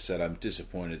like I said, I'm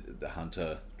disappointed that the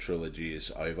Hunter trilogy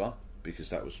is over, because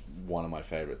that was one of my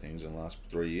favourite things in the last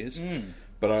 3 years.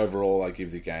 But overall, I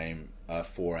give the game a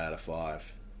 4 out of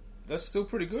 5. That's still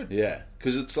pretty good. Yeah,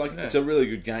 because it's like it's a really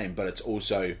good game, but it's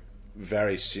also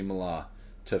very similar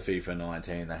to FIFA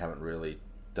 19. They haven't really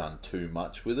done too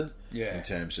much with it in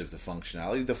terms of the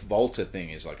functionality. The Volta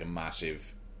thing is like a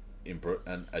massive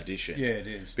an addition. Yeah, it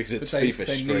is. Because it's But they FIFA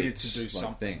Streets needed to do like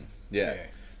something. thing. Yeah,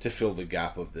 to fill the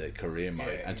gap of the career mode.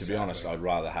 Yeah, and to be honest, I'd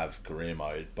rather have career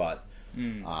mode, but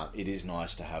it is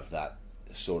nice to have that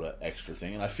sort of extra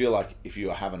thing. And I feel like if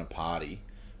you are having a party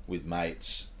with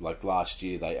mates, like last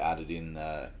year they added in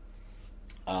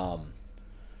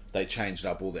they changed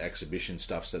up all the exhibition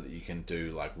stuff so that you can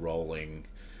do like rolling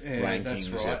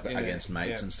rankings against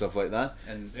mates and stuff like that.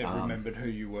 And it remembered who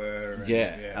you were. And,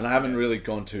 and I haven't really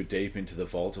gone too deep into the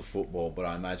Volta football, but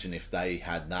I imagine if they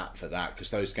had that for that, because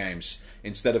those games,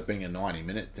 instead of being a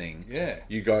 90-minute thing,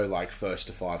 you go like first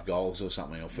to 5 goals or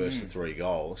something, or first to 3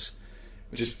 goals.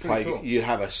 Which just is pretty play. cool. You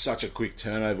have such a quick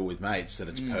turnover with mates that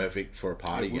it's perfect for a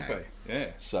party It would game. be, yeah.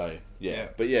 So Yeah,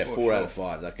 but yeah, for 4 out sure. of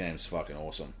 5. That game's fucking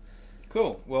awesome.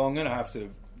 Cool. Well, I'm going to have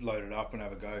to load it up and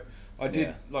have a go. I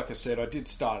did, like I said, I did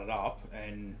start it up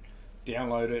and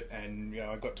download it, and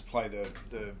I got to play the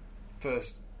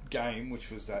first game, which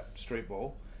was that street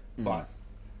ball. But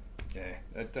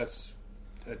that's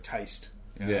a taste.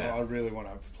 I really want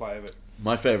to have a play of it.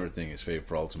 My favourite thing is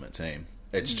FIFA Ultimate Team.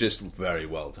 It's just very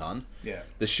well done. Yeah.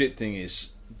 The shit thing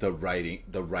is the rate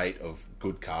of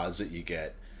good cards that you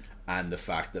get, and the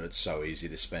fact that it's so easy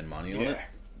to spend money on it.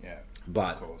 Yeah.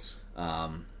 But of course,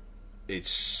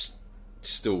 it's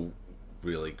still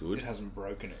really good. it hasn't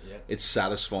broken it yet. It's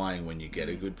satisfying when you get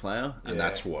a good player, and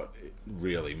that's what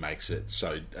really makes it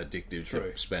so addictive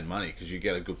to spend money, because you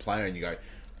get a good player and you go,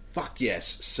 fuck yes,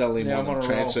 sell him on the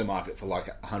transfer market for like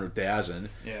 100,000,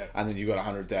 and then you've got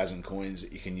 100,000 coins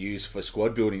that you can use for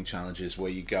squad building challenges,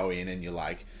 where you go in and you're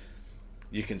like,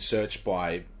 you can search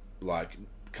by like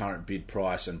current bid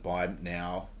price and buy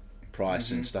now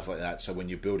price and stuff like that. So when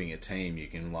you're building a team, you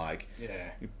can like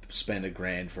spend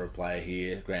 $1,000 for a player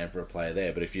here, $1,000 for a player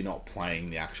there. But if you're not playing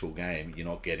the actual game, you're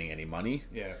not getting any money.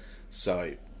 Yeah.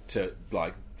 So to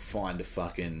like find a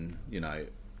fucking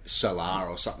Salar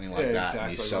or something like that,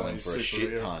 and you're selling for a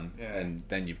shit ton, and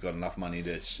then you've got enough money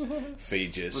to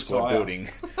feed your squad building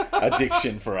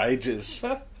addiction for ages.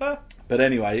 But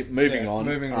anyway, moving on.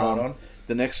 Moving right on.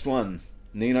 The next one,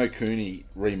 Ni no Kuni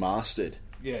Remastered.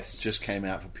 Yes. just came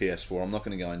out for PS4. I'm not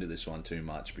going to go into this one too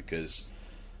much because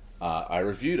I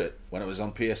reviewed it when it was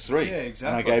on PS3. Yeah, exactly.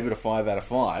 And I gave it a 5 out of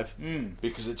 5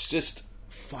 because it's just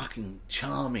fucking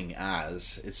charming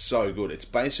as. It's so good. It's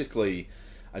basically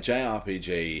a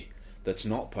JRPG that's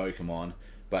not Pokemon,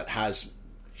 but has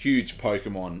huge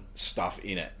Pokemon stuff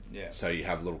in it. Yeah. So you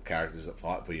have little characters that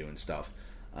fight for you and stuff.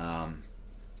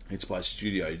 It's by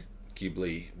Studio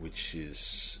Ghibli, which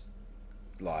is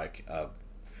like a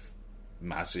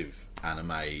massive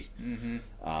anime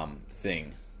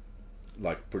thing,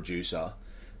 like producer.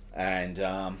 And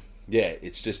yeah,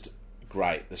 it's just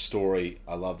great. The story,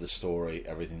 I love the story,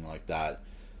 everything like that.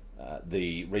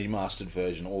 The remastered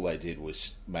version, all they did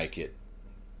was make it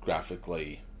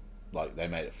graphically, like they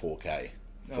made it 4K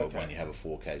for when you have a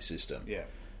 4K system. Yeah.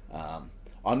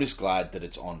 I'm just glad that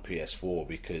it's on PS4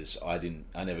 because I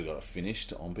never got it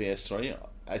finished on PS3.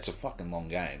 It's a fucking long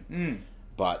game.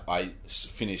 But I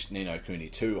finished Ni no Kuni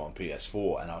 2 on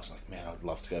PS4 and I was like, man, I'd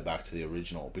love to go back to the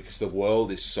original because the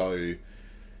world is so...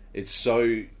 It's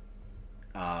so...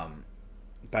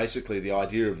 basically, the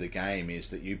idea of the game is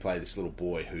that you play this little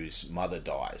boy whose mother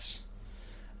dies.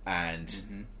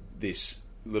 And this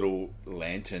little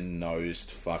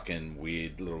lantern-nosed fucking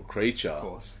weird little creature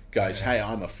goes, hey,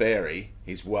 I'm a fairy.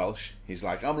 He's Welsh. He's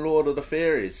like, I'm Lord of the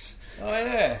Fairies. Oh,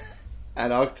 yeah.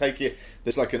 And I'll take you...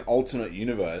 There's like an alternate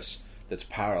universe that's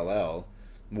parallel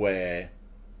where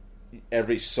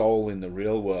every soul in the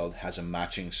real world has a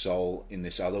matching soul in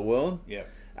this other world. Yeah.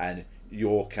 And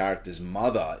your character's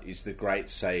mother is the great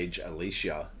sage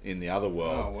Alicia in the other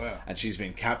world. Oh, wow. And she's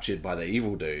been captured by the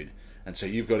evil dude. And so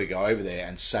you've got to go over there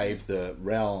and save the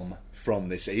realm from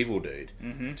this evil dude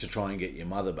to try and get your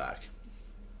mother back.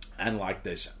 And like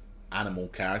there's animal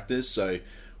characters, so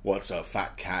what's a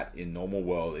fat cat in normal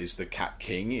world is the cat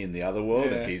king in the other world,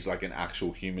 and he's like an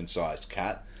actual human-sized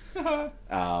cat.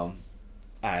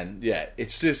 And yeah,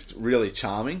 it's just really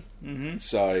charming.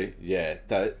 So yeah,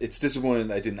 it's disappointing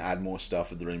they didn't add more stuff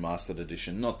with the remastered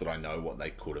edition. Not that I know what they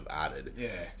could have added.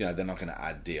 Yeah. You know, they're not going to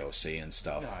add DLC and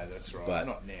stuff. No, that's right. But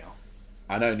not now.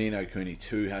 I know Ni no Kuni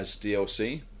 2 has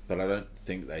DLC, but I don't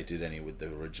think they did any with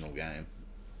the original game.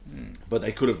 But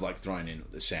they could have like thrown in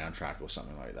the soundtrack or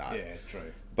something like that. Yeah,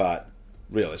 true. But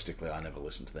realistically, I never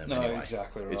listened to them No, anyway.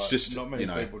 exactly right. It's just, not many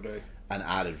people do. an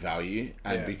added value.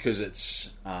 And because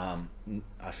it's... I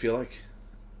feel like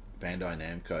Bandai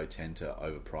Namco tend to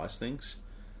overprice things.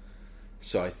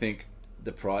 So I think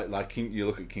the price... Like, you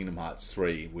look at Kingdom Hearts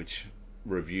 3, which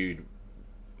reviewed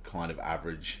kind of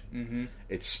average.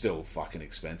 It's still fucking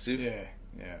expensive. Yeah.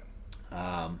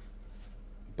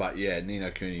 But yeah, Ni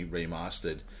no Kuni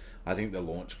remastered, I think the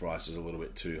launch price is a little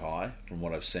bit too high from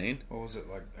what I've seen. What was it,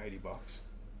 like $80?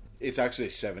 It's actually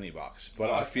 $70,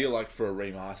 but I feel like for a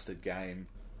remastered game,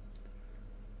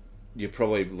 you're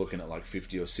probably looking at like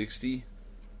 50 or 60,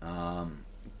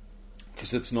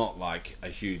 because it's not like a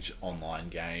huge online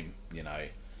game, you know.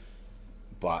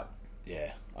 But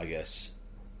yeah, I guess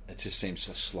it just seems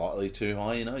slightly too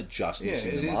high, you know. Just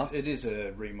missing them up. It is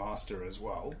a remaster as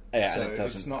well. Yeah, so and it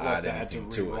doesn't it's not add like they had to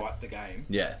anything to it. rewrite the game.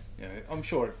 Yeah. You know, I'm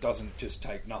sure it doesn't just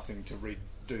take nothing to redo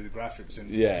the graphics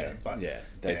and Yeah, but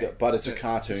but it's a the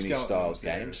cartoony skeleton style was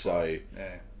there game, as so well.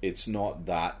 it's not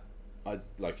that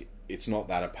it's not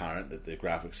that apparent that the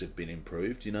graphics have been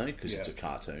improved, you know, because it's a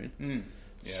cartoon.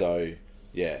 So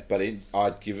yeah, but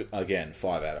I'd give it again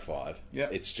 5 out of 5. Yeah,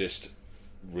 it's just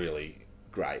really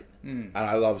great, and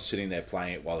I love sitting there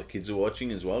playing it while the kids are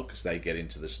watching as well because they get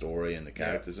into the story and the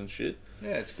characters and shit.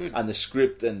 Yeah, it's good. And the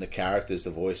script and the characters, the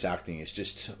voice acting is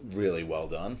just really well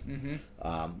done.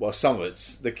 Well, some of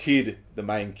it's... The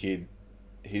main kid,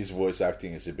 his voice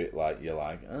acting is a bit like... You're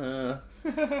like,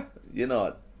 you're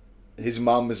not... His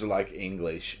mum is like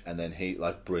English, and then he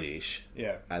like British.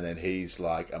 Yeah. And then he's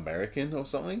like American or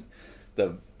something.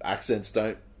 The accents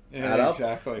don't add up.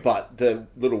 Exactly. But the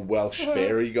little Welsh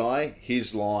fairy guy,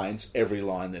 his lines, every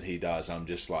line that he does, I'm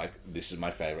just like, this is my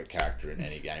favourite character in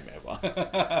any game ever.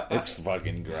 It's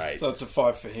fucking great. So it's a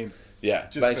 5 for him. Yeah,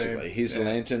 Just basically. for His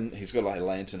lantern, he's got like a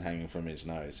lantern hanging from his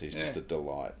nose. He's just a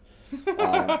delight. 5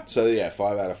 out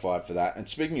of 5 for that. And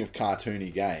speaking of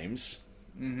cartoony games,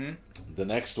 the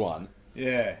next one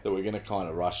that we're going to kind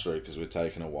of rush through because we're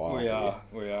taking a while.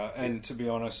 We are. And to be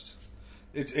honest,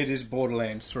 it is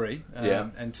Borderlands 3.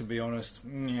 And to be honest,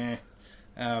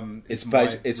 it's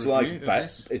Borderlands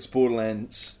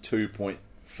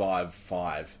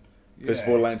 2.55. Because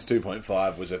Borderlands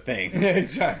 2.5 was a thing. Yeah,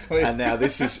 exactly. And now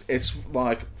it's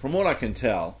like, from what I can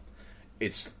tell,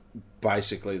 it's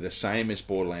basically the same as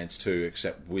Borderlands 2,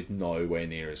 except with nowhere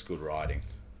near as good writing.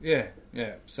 Yeah,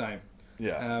 same.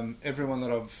 Yeah. Everyone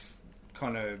that I've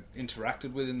kind of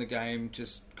interacted with in the game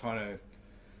just kind of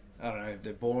I don't know,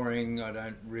 they're boring. I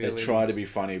don't really. They try to be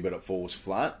funny, but it falls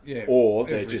flat. Yeah, or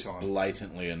they're every just time.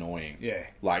 blatantly annoying. Yeah,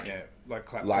 like yeah, like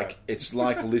clap. it's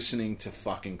like listening to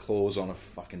fucking claws on a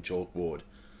fucking chalkboard.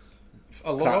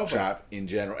 A lot of Claptrap in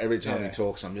general. Every time Yeah. he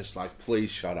talks, I'm just like,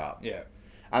 please shut up. Yeah,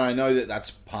 And I know that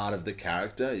that's part of the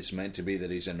character. It's meant to be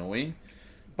that he's annoying,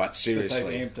 but but seriously,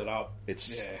 they've amped it up.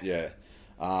 it's yeah.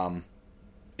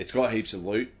 It's got heaps of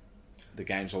loot. The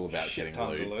game's all about Shit getting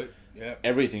tons loot. of loot. Yeah,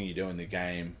 Everything you do in the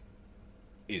game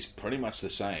is pretty much the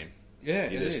same. yeah,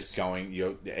 You're it just is. going.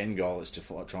 Your the end goal is to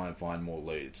try and find more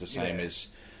loot. It's the same Yeah. as,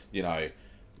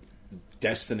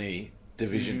 Destiny,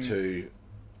 Division 2,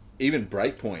 even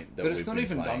Breakpoint. That But it's we've not been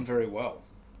even playing. done very well.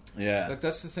 Yeah, Like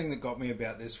that's the thing that got me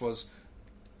about this was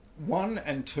 1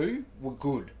 and 2 were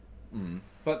good,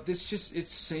 but this it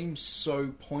seems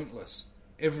so pointless.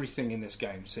 Everything in this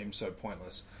game seems so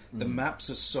pointless. The maps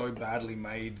are so badly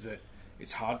made that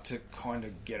it's hard to kind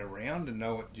of get around and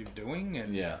know what you're doing,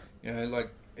 and Yeah. like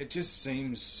it just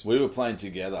seems. we were playing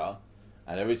together,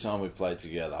 and every time we played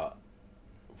together,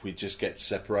 we just get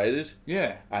separated.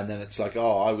 Yeah, And then it's like,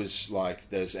 oh, I was like,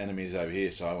 there's enemies over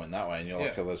here, so I went that way. And you're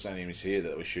like, Yeah. oh, there's enemies here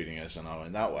that were shooting us, and I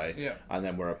went that way. Yeah. And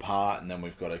then we're apart, and then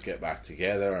we've got to get back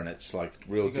together, and it's like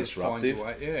real you gotta find disruptive. your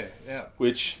way. Yeah, yeah.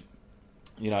 Which,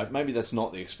 maybe that's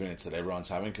not the experience that everyone's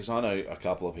having, because I know a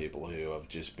couple of people who have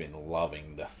just been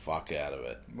loving the fuck out of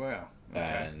it. Wow. Okay.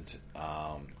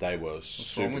 And they were wrong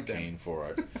super with them? keen for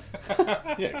it.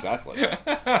 Yeah, exactly.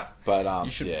 But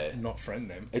You should yeah, not friend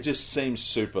them. it just seems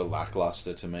super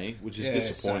lackluster to me, which is Yeah,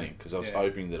 disappointing same. because I was Yeah.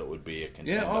 hoping that it would be a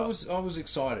contender. Yeah, I was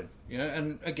excited,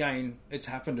 and again, it's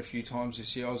happened a few times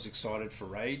this year. I was excited for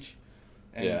Rage,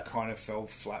 and Yeah. kind of fell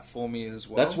flat for me as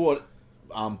well. That's what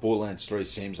Borderlands 3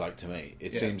 seems like to me.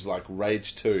 It Yeah. seems like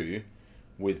Rage 2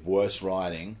 with worse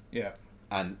writing Yeah,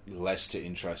 and less to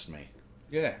interest me.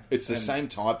 yeah. It's the And same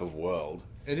type of world,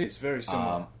 It is very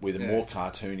similar with a Yeah. more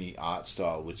cartoony art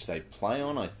style, which they play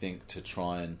on, I think, to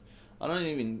try and... I don't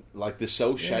even... Like, the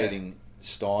cell shading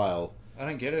style... I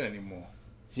don't get it anymore.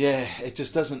 Yeah, it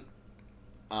just doesn't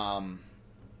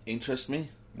interest me.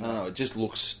 I don't No. know, it just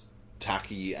looks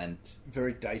tacky and...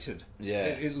 Very dated. Yeah.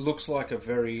 It looks like a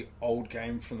very old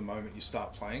game from the moment you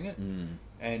start playing it,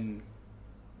 and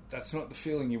that's not the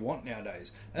feeling you want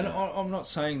nowadays. And I'm not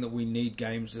saying that we need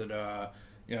games that are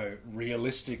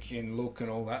realistic in look and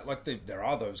all that. Like there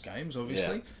are those games,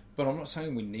 obviously, Yeah. but I'm not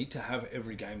saying we need to have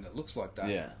every game that looks like that.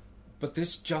 Yeah. But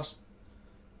this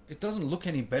it doesn't look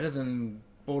any better than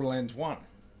Borderlands 1.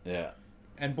 Yeah.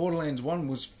 And Borderlands 1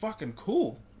 was fucking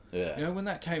cool. Yeah. When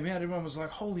that came out, everyone was like,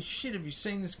 holy shit, have you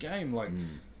seen this game? Like,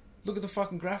 look at the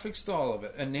fucking graphic style of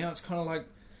it. And now it's kind of like,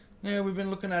 we've been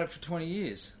looking at it for 20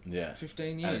 years. Yeah.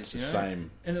 15 years. And it's the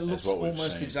same And it as looks what we've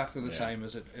almost seen. exactly the Yeah. same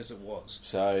as it was.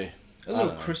 So... A I little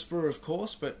don't know. crisper, of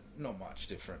course, but not much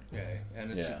different. Yeah.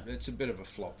 And Yeah. it's a bit of a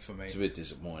flop for me. It's a bit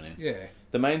disappointing. Yeah.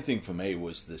 The main thing for me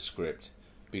was the script,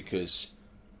 because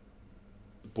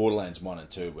Borderlands 1 and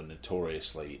 2 were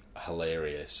notoriously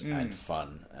hilarious and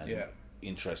fun and Yeah.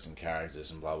 interesting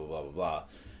characters and blah blah blah blah blah.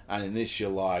 And in this,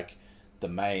 you're like, the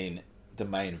main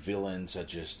villains are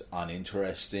just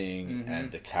uninteresting,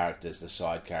 and the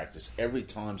side characters. Every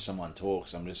time someone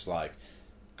talks, I'm just like,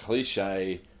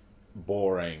 cliche,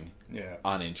 boring, Yeah.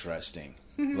 uninteresting.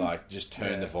 Like, just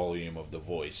turn Yeah. the volume of the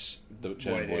voice, turn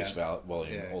Way the voice down.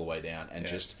 volume Yeah. all the way down, and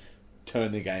Yeah. just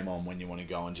turn the game on when you want to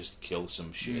go and just kill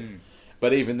some shit.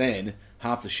 But even then,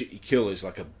 half the shit you kill is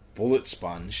like a bullet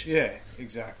sponge, Yeah,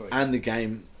 exactly. and the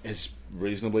game is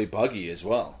reasonably buggy as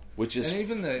well, which is, And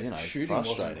even the shooting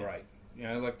wasn't frustrating. great.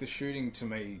 Like the shooting to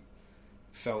me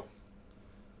felt,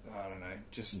 I don't know,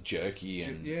 just jerky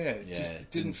and just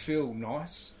didn't feel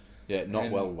nice. not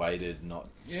and- well weighted, not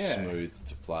Yeah. smooth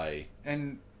to play.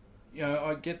 And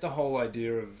I get the whole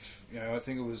idea of I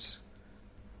think it was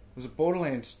it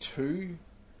Borderlands 2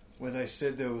 where they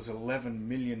said there was 11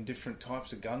 million different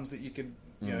types of guns that you could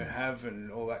have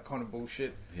and all that kind of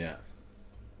bullshit. Yeah,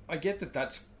 I get that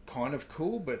that's kind of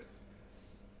cool, but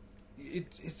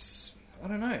it's I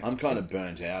don't know. I'm kind of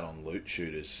burnt out on loot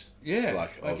shooters. Yeah,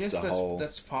 like, I of guess the whole...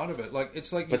 that's part of it. Like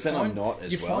it's like, But then I'm not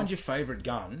as you well. find your favorite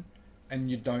gun, and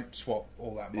you don't swap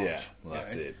all that much. Yeah, well,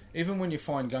 that's it. Even when you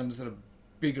find guns that are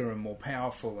bigger and more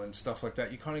powerful and stuff like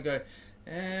that, you kind of go,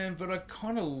 but I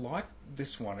kind of like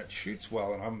this one. It shoots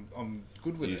well, and I'm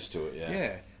good with Used it. to it,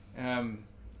 yeah. Yeah.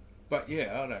 But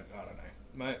yeah, I don't know,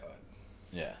 mate.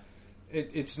 Yeah.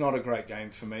 It's not a great game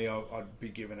for me. I'd be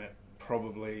giving it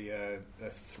probably a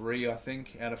 3, I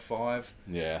think, out of 5.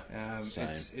 Yeah, same.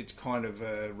 It's kind of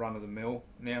a run of the mill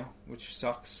now, which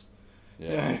sucks.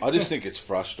 Yeah. I just think it's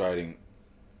frustrating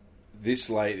this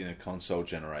late in a console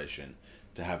generation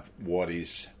to have what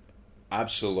is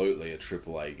absolutely a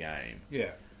AAA game.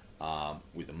 Yeah.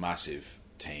 With a massive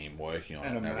team working on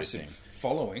And it and a everything. massive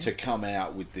following. To come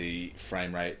out with the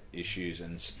frame rate issues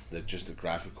and just the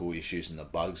graphical issues and the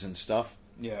bugs and stuff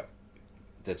Yeah.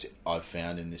 that I've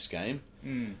found in this game.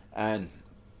 Mm. And,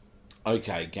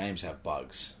 okay, games have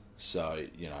bugs. So,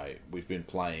 you know, we've been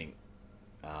playing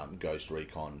Ghost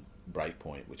Recon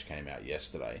Breakpoint, which came out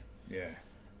yesterday. Yeah.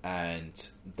 And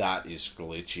that is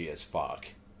glitchy as fuck.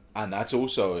 And that's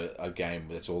also a game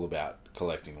that's all about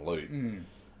collecting loot.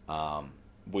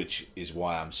 Which is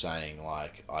why I'm saying,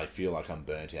 like, I feel like I'm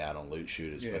burnt out on loot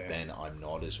shooters, but then I'm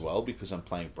not as well, because I'm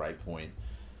playing Breakpoint.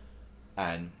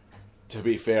 And to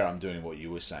be fair, I'm doing what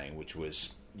you were saying, which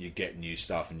was you get new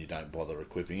stuff and you don't bother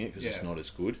equipping it because it's not as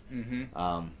good.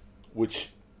 Which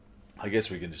I guess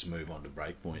we can just move on to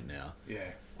Breakpoint now.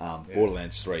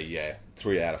 Borderlands 3,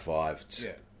 3 out of 5. It's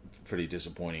pretty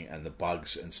disappointing, and the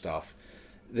bugs and stuff.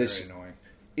 Very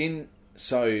annoying.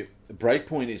 So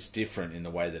Breakpoint is different in the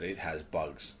way that it has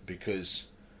bugs, because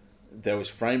there was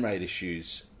frame rate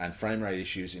issues, and frame rate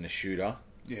issues in a shooter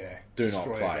do not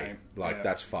play. Like,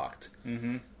 that's fucked.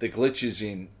 The glitches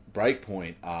in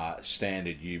Breakpoint are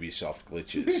standard Ubisoft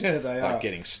glitches. They are. Like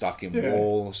getting stuck in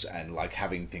walls and like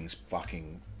having things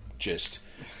fucking just,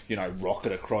 you know,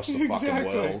 rocket across the fucking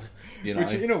world. You know?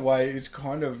 Which in a way is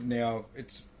kind of now,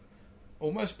 it's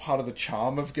almost part of the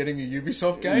charm of getting a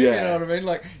Ubisoft game. You know what I mean?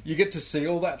 Like, you get to see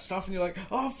all that stuff and you're like,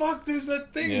 oh fuck, there's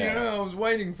that thing. You know, I was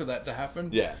waiting for that to happen.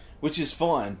 Yeah. Which is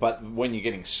fine, but when you're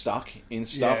getting stuck in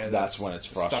stuff, that's when it's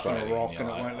frustrating. Stuck on a rock and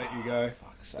it won't let you go.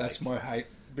 That's my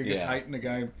biggest hate in the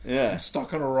game. I'm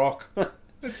stuck on a rock.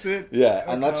 That's it.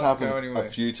 And that's happened a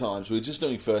few times. We're just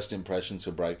doing first impressions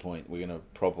for Breakpoint. We're going to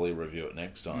properly review it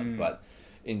next time. But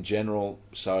in general,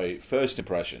 so first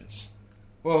impressions.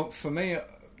 Well, for me,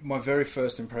 my very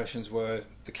first impressions were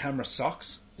the camera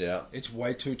sucks. Yeah. It's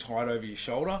way too tight over your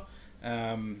shoulder.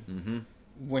 When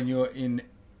you're in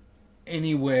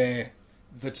anywhere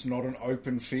that's not an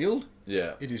open field,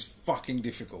 it is fucking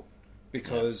difficult.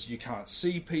 Because you can't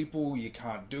see people, you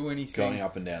can't do anything. Going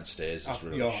up and down stairs is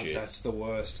really shit. That's the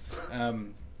worst.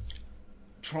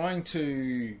 Trying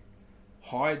to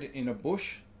hide in a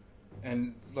bush,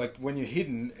 and like when you're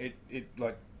hidden, it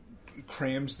like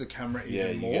crams the camera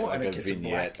even more, get, like, and it gets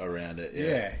vignette black around it.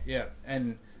 Yeah,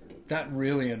 and that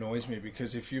really annoys me,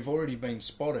 because if you've already been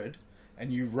spotted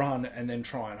and you run and then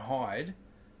try and hide,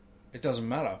 it doesn't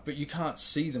matter. But you can't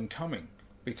see them coming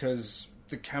because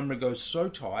the camera goes so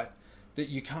tight that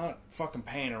you can't fucking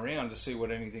pan around to see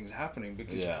what anything's happening,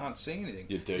 because you can't see anything.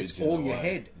 It's all your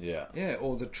head. Yeah,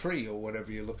 or the tree or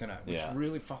whatever you're looking at, which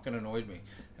really fucking annoyed me.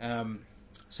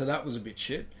 So that was a bit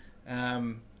shit. I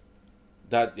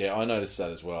noticed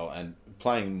that as well. And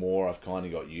playing more, I've kind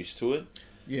of got used to it.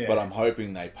 Yeah. But I'm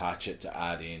hoping they patch it to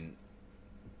add in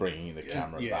bringing the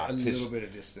camera back. A little bit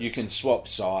of distance. You can swap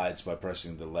sides by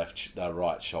pressing the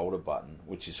right shoulder button,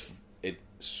 which is it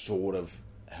sort of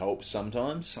helps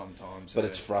sometimes, but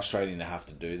it's frustrating to have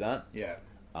to do that.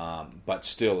 But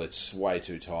still, it's way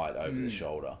too tight over the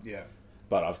shoulder.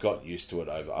 But I've got used to it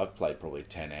I've played probably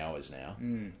 10 hours now,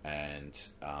 and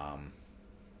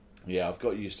I've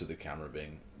got used to the camera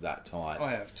being that tight.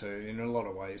 I have too, in a lot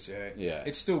of ways.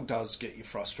 It still does get you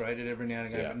frustrated every now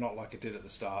and again, but not like it did at the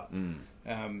start.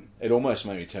 It almost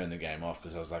made me turn the game off,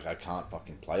 because I was like, I can't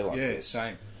fucking play like this.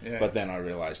 Same. But then I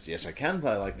realised, yes, I can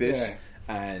play like this.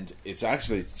 And it's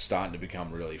actually starting to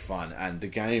become really fun. And the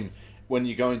game, when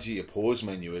you go into your pause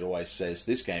menu, it always says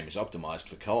this game is optimised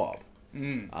for co-op.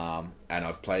 And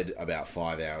I've played about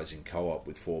 5 hours in co-op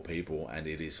with 4 people, and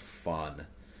it is fun.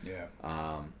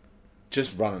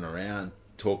 Just running around,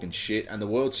 talking shit. And the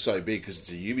world's so big because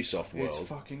it's a Ubisoft world. It's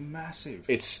fucking massive.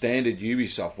 It's standard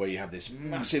Ubisoft, where you have this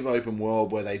massive open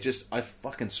world where I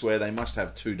fucking swear they must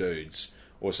have 2 dudes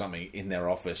or something in their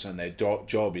office, and their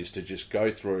job is to just go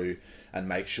through and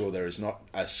make sure there is not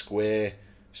a square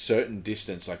certain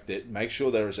distance, like that. Make sure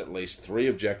there is at least 3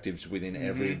 objectives within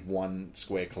every 1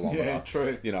 square kilometre. Yeah,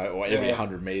 true. You know, or every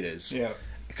 100 metres. Yeah,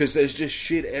 because there's just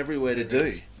shit everywhere to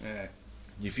do. Yeah.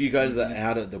 If you go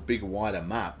to the big wider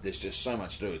map, there's just so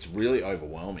much to do. It's really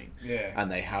overwhelming. Yeah. And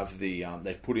they have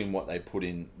they've put in what they put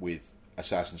in with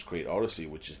Assassin's Creed Odyssey,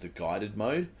 which is the guided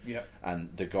mode. Yeah. And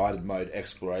the guided mode,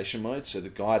 exploration mode. So the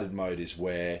guided mode is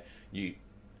where you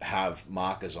have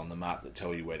markers on the map that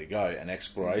tell you where to go, and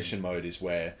exploration mode is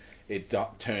where it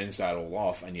turns that all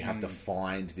off, and you have to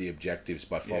find the objectives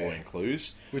by following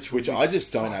clues, which I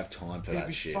just don't have time for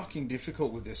that shit. It's fucking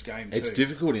difficult with this game too. It's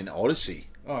difficult in Odyssey.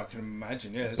 Oh, I can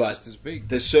imagine. Yeah, it's but just as big.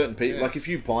 There's certain people, like if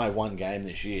you buy one game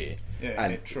this year,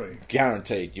 true,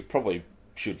 guaranteed, you probably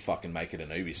should fucking make it an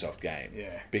Ubisoft game.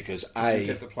 Yeah, because you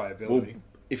get the playability.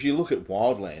 if you look at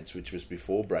Wildlands, which was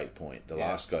before Breakpoint, the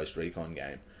last Ghost Recon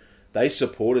game, they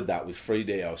supported that with free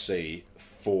DLC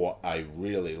for a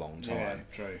really long time. Yeah,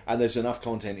 true. And there's enough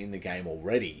content in the game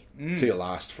already to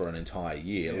last for an entire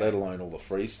year, let alone all the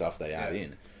free stuff they add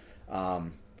in.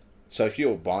 So if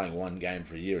you're buying one game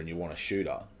for a year and you want a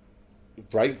shooter,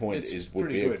 Breakpoint would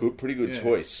be a pretty good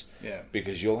choice. Yeah.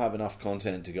 Because you'll have enough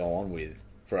content to go on with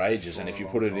for ages, and if you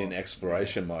put it in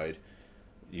exploration mode,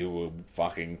 you will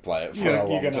fucking play it for a long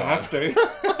time. You're going to have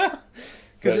to.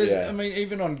 Because, I mean,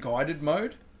 even on guided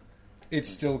mode, it's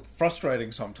still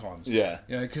frustrating sometimes. Yeah.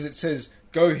 You know, because it says,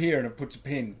 go here, and it puts a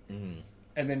pin.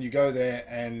 And then you go there,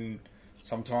 and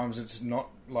sometimes it's not,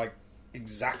 like,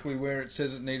 exactly where it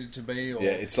says it needed to be. Or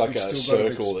it's like a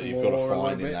circle that you've got to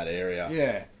find in that area.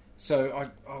 Yeah. So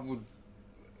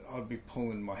I'd be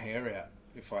pulling my hair out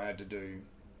if I had to do,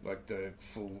 like, the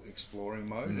full exploring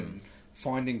mode and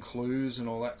finding clues and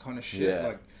all that kind of shit. Yeah.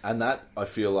 Like, And that, I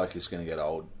feel like, is going to get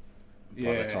old by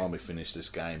Yeah. the time we finish this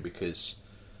game, because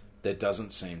there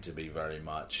doesn't seem to be very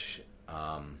much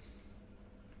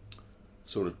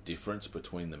sort of difference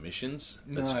between the missions.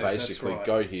 It's No, basically that's right.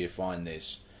 go here, find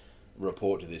this,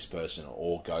 report to this person,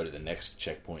 or go to the next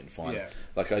checkpoint and find. Yeah.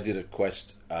 Like, I did a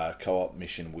quest co-op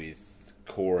mission with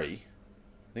Corey.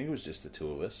 I think it was just the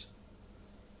two of us.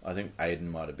 I think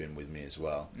Aiden might have been with me as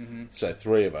well. Mm-hmm. So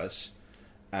 3 of us,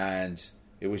 and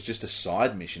it was just a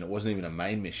side mission. It wasn't even a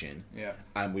main mission. Yeah.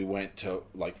 And we went to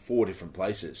like 4 different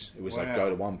places. It was like, Wow. go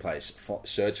to one place,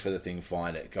 search for the thing,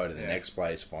 find it, go to the Yeah. next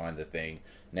place, find the thing,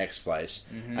 next place.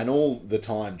 Mm-hmm. And all the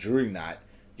time during that,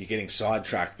 you're getting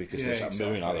sidetracked because Yeah, there's a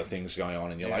million exactly. other things going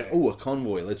on, and you're Yeah. like, oh, a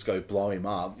convoy, let's go blow him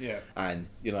up. Yeah. And,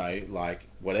 you know, like,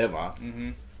 whatever.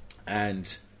 Mm-hmm.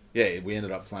 And, yeah, we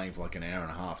ended up playing for like an hour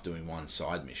and a half doing one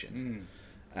side mission.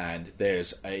 And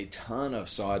there's a ton of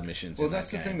side missions Well, in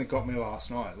that's that the game. thing that got me last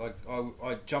night. Like,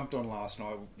 I jumped on last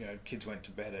night. You know, kids went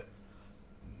to bed at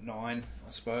 9, I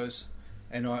suppose,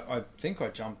 and I think I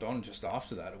jumped on just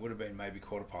after that. It would have been maybe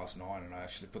 9:15, and I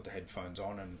actually put the headphones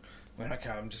on and went, okay,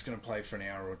 I'm just going to play for an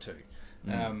hour or two.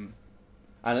 And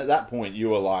at that point, you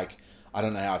were like, I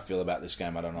don't know how I feel about this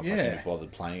game. I don't know if I can Yeah. be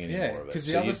bothered playing any Yeah, more of it. 'cause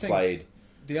the So other you thing- played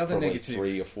The other probably negative,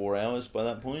 3 or 4 hours by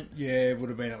that point? yeah, it would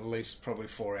have been at least probably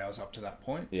 4 hours up to that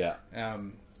point. Yeah.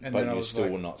 And But then I you was still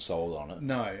like, were not sold on it.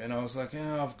 no, and I was like,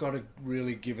 oh, I've got to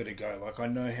really give it a go. Like, I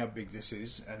know how big this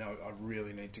is, and I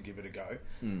really need to give it a go.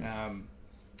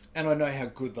 And I know how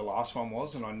good the last one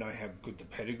was, and I know how good the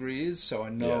pedigree is, so I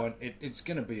know it's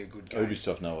going to be a good game.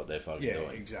 Ubisoft know what they're fucking Yeah,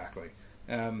 doing. exactly.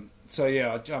 So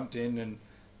yeah, I jumped in, and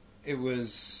it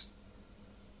was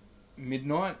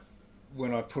midnight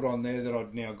when I put on there that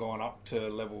I'd now gone up to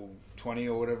level 20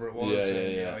 or whatever it was,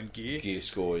 in gear. Gear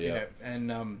score, yeah.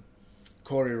 And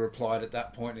Corey replied at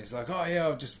that point. He's like, "Oh yeah,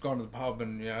 I've just gone to the pub,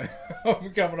 and I'm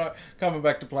coming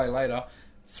back to play later."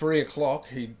 3:00,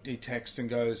 he texts and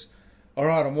goes, "All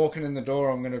right, I'm walking in the door.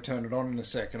 I'm going to turn it on in a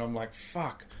sec." And I'm like,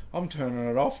 "Fuck, I'm turning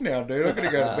it off now, dude. I'm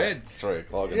going to go to bed."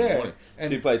 3:00 in the morning. So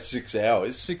and you played 6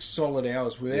 hours. 6 solid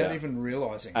hours without even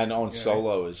realising. And on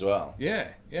solo as well.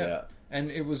 Yeah. Yeah. And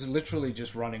it was literally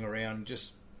just running around,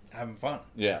 just having fun.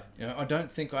 Yeah. I don't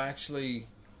think I actually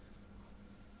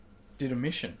did a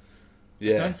mission.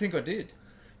 Yeah. I don't think I did.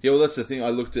 Yeah, well, that's the thing. I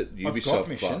looked at Ubisoft I've got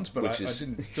missions, Club, but which I is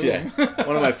didn't do yeah. them.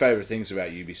 One of my favourite things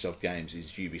about Ubisoft games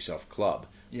is Ubisoft Club,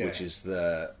 Yeah. which is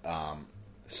the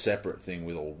separate thing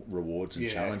with all rewards and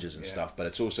challenges and stuff. But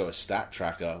it's also a stat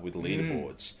tracker with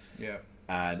leaderboards. Yeah.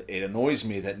 And it annoys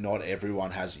me that not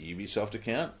everyone has a Ubisoft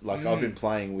account. Like I've been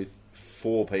playing with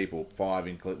 4 people,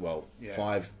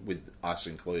 5 with us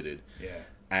included. Yeah.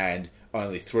 And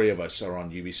only 3 of us are on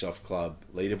Ubisoft Club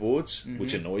leaderboards,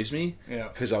 which annoys me. Yeah.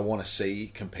 Because I want to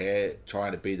compare,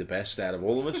 trying to be the best out of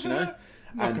all of us, Not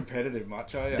And competitive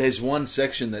much, are you? there's one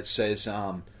section that says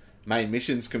main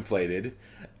missions completed,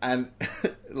 and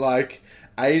like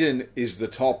Aiden is the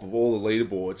top of all the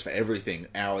leaderboards for everything: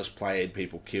 hours played,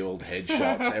 people killed,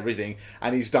 headshots, everything,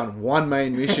 and he's done 1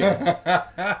 main mission. And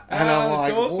I'm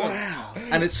like, awesome. wow!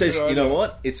 And it says, you know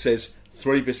what? It says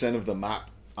 3% of the map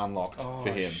unlocked for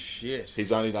him. Shit.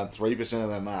 He's only done 3% of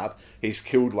the map. He's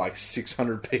killed like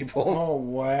 600 people. Oh,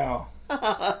 wow.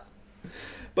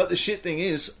 But the shit thing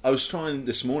is, I was trying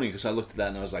this morning because I looked at that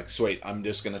and I was like, sweet, I'm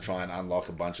just going to try and unlock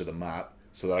a bunch of the map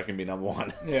so that I can be number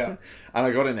 1. Yeah. And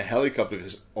I got in a helicopter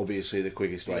because obviously the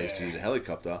quickest way is to use a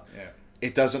helicopter. Yeah.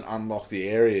 It doesn't unlock the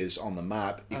areas on the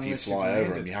map if you Unless fly you've over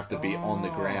landed. them. You have to be on the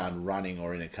ground, running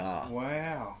or in a car,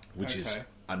 Wow. which is Okay.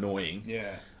 annoying.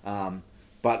 Yeah.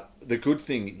 But the good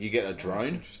thing, you get a That's drone.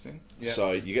 interesting. Yeah.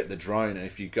 So you get the drone, and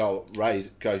if you go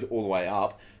all the way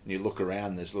up and you look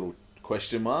around, there's little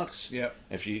question marks. Yep.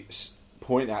 If you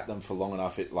point at them for long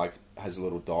enough, it like has a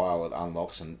little dial that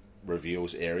unlocks and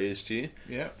reveals areas to you.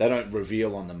 Yeah. They don't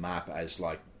reveal on the map as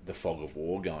like the fog of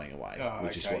war going away,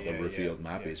 which is what the revealed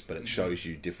map is, but it shows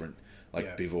you different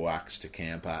bivouacs to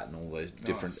camp at and all those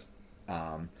different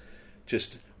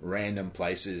just random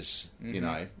places, you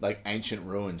know, like ancient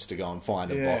ruins to go and find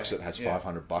a box that has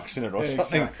 $500 in it or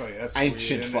something. Exactly. That's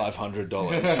Ancient weird,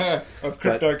 $500 of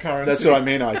cryptocurrency. That's what I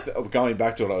mean. Going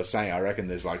back to what I was saying, I reckon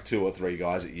there's like 2 or 3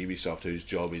 guys at Ubisoft whose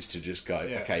job is to just go,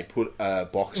 okay, put a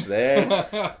box there,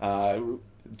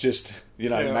 just, you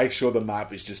know, make sure the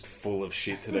map is just full of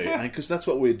shit to do. Because that's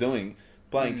what we're doing,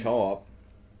 playing co-op,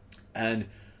 and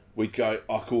we go,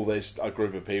 oh cool, there's a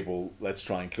group of people, let's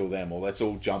try and kill them, or let's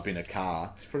all jump in a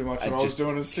car. It's pretty much and what I was just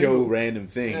doing as kill random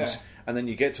things. And then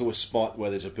you get to a spot where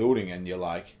there's a building and you're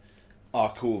like,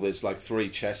 oh cool, there's like 3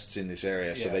 chests in this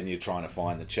area, so then you're trying to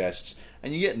find the chests,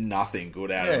 and you get nothing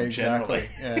good out of them generally.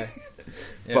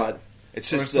 But it's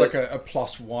just like a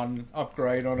 +1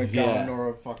 upgrade on a gun or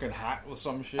a fucking hat or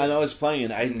some shit. And I was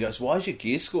playing and Aiden goes, why is your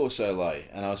gear score so low?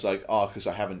 And I was like, oh, because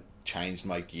I haven't changed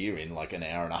my gear in like an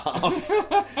hour and a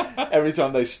half. Every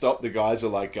time they stop, the guys are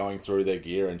like going through their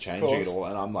gear and changing it all,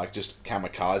 and I'm like just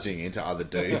kamikazing into other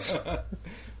dudes.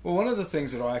 Well, one of the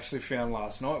things that I actually found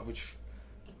last night, which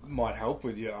might help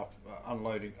with you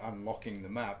unlocking the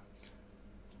map,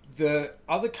 the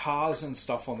other cars and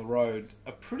stuff on the road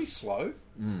are pretty slow,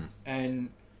 and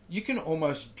you can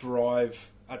almost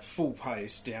drive at full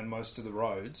pace down most of the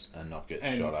roads and not get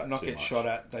shot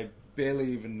at. They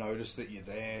barely even notice that you're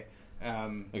there.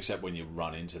 Except when you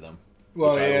run into them,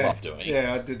 well, which I love doing.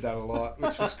 Yeah, I did that a lot,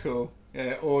 which was cool.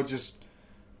 Yeah, or just,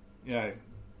 you know,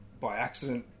 by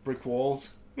accident, brick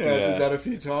walls. I did that a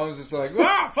few times. It's like,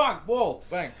 fuck, wall,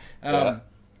 bang.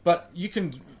 But you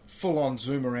can full on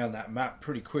zoom around that map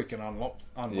pretty quick and unlock.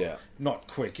 Not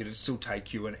quick, it'd still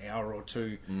take you an hour or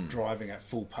 2 driving at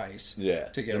full pace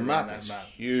to get around that map.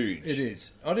 Huge. It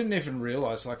is. I didn't even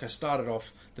realise, like I started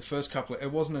off the first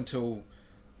it wasn't until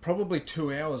probably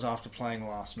 2 hours after playing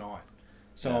last night.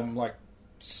 So I'm like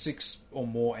 6 or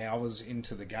more hours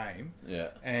into the game. Yeah.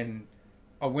 And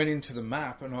I went into the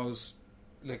map and I was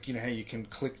like, you know how you can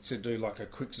click to do like a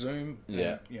quick zoom?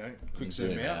 And, you know, quick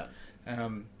zoom out.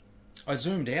 I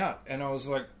zoomed out and I was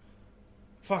like,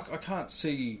 fuck, I can't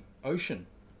see ocean.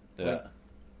 Like,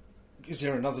 is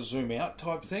there another zoom out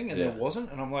type thing? And there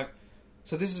wasn't. And I'm like,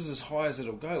 so this is as high as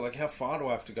it'll go. Like, how far do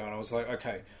I have to go? And I was like,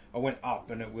 okay. I went up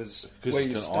and it was where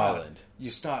you start. Island. You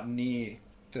start near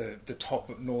the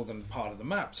top northern part of the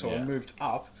map. So I moved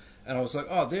up and I was like,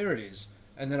 oh, there it is.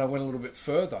 And then I went a little bit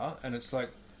further and it's like,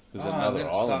 and then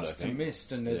it starts to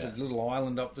mist and there's a little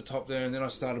island up the top there. And then I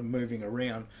started moving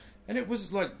around and it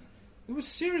was like, it was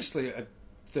seriously a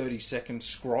 30-second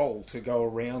scroll to go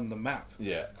around the map.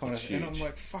 Yeah, kind of. Huge. And I'm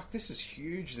like, fuck, this is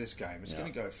huge, this game. It's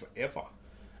going to go forever.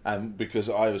 And because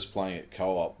I was playing it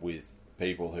co-op with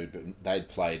people they'd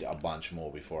played a bunch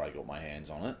more before I got my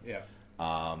hands on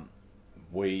it.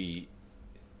 We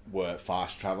were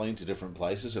fast travelling to different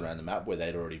places around the map where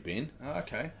they'd already been. Oh,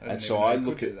 okay. And so I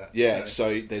look at that.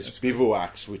 So there's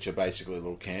bivouacs, which are basically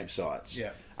little campsites.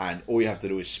 Yeah. And all you have to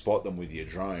do is spot them with your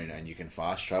drone, and you can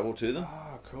fast travel to them.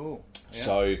 Oh, cool. Yeah.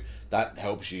 So that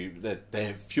helps you.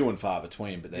 They're few and far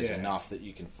between, but there's enough that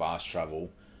you can fast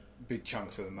travel big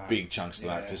chunks of the map.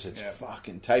 Because it's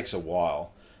fucking takes a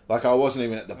while. Like I wasn't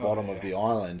even at the bottom of the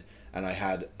island, and I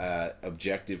had an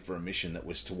objective for a mission that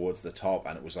was towards the top,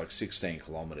 and it was like 16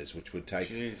 kilometres, which would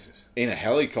take in a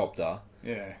helicopter.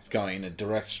 Yeah. Going in a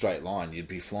direct straight line, you'd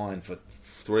be flying for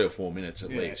 3 or 4 minutes at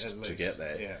least to get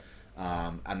there. Yeah.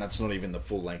 And that's not even the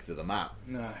full length of the map.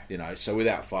 No. You know, so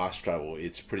without fast travel,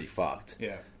 it's pretty fucked.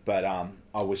 Yeah. But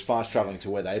I was fast travelling to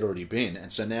where they'd already been,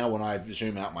 and so now when I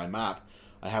zoom out my map,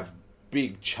 I have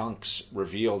big chunks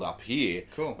revealed up here,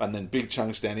 and then big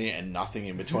chunks down here, and nothing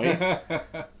in between.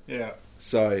 Yeah.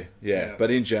 So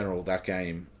but in general, that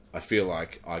game, I feel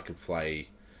like I could play.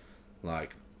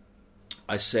 Like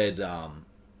I said,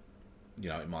 you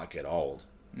know, it might get old.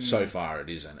 So far, it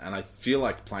isn't, and I feel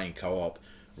like playing co-op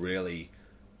really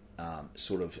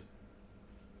sort of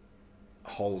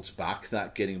holds back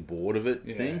that getting bored of it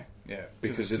thing. Yeah,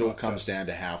 because it all comes down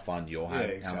to how fun you're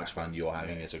having, how much fun you're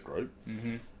having as a group.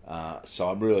 Mm-hmm. So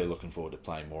I'm really looking forward to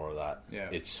playing more of that. Yeah,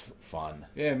 it's fun.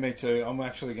 Yeah, me too. I'm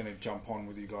actually going to jump on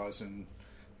with you guys and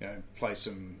play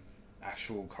some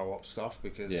actual co-op stuff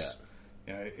because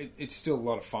it's still a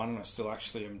lot of fun, and I still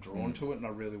actually am drawn to it, and I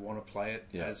really want to play it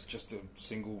as just a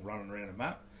single running around a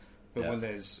map. But when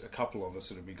there's a couple of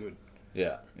us, it'll be good.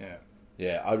 Yeah, yeah,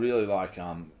 yeah. I really like.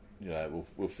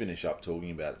 We'll finish up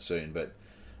talking about it soon, but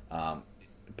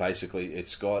basically,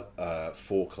 it's got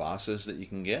 4 classes that you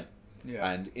can get. Yeah.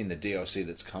 And in the DLC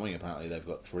that's coming, apparently they've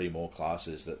got 3 more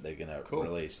classes that they're going to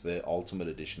release. The Ultimate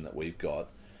Edition that we've got,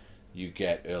 you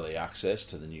get early access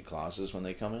to the new classes when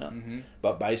they come out. Mm-hmm.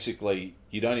 But basically,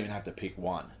 you don't even have to pick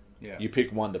one. Yeah. You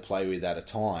pick one to play with at a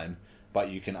time, but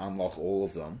you can unlock all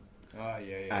of them. Oh,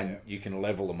 And you can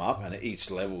level them up, and at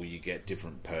each level you get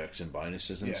different perks and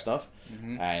bonuses and stuff.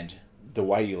 Mm-hmm. And the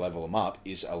way you level them up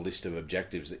is a list of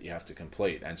objectives that you have to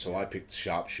complete. And so I picked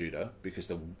Sharpshooter because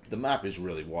the map is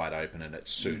really wide open and it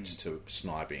suits to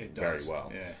sniping very well.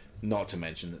 Yeah. Not to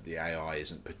mention that the AI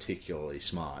isn't particularly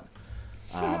smart.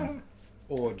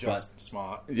 Or just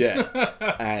smart. Yeah.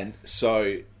 And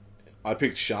so I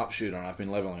picked Sharpshooter and I've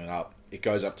been leveling it up. It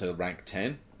goes up to rank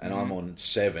 10 and I'm on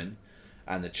 7.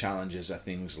 And the challenges are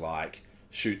things like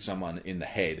shoot someone in the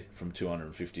head from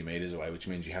 250 metres away, which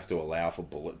means you have to allow for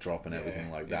bullet drop and everything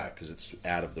like that because it's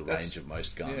out of the range of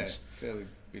most guns. Yeah, fairly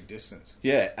big distance.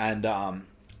 Yeah, and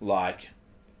like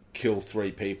kill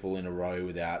 3 people in a row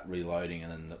without reloading,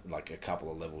 and then like a couple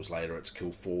of levels later it's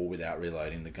kill 4 without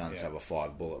reloading. The guns have a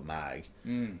 5-bullet mag,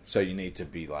 so you need to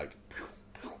be like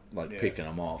picking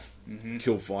them off.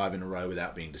 Kill 5 in a row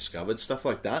without being discovered, stuff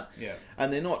like that. Yeah.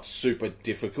 And they're not super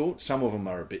difficult. Some of them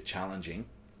are a bit challenging,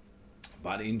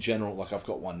 but in general, like I've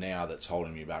got one now that's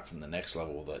holding me back from the next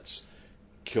level. That's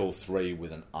kill 3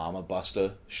 with an armor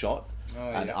buster shot.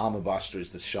 And armor buster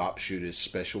is the sharpshooter's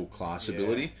special class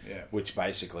ability, which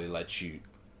basically lets you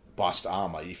bust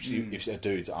armor. If a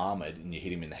dude's armored and you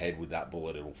hit him in the head with that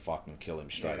bullet, it'll fucking kill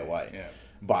him straight away. Yeah.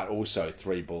 But also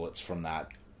 3 bullets from that.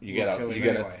 You get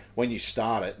when you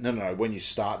start it. When you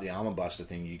start the armor buster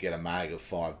thing, you get a mag of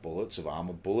 5 bullets of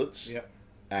armor bullets. Yep.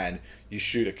 And you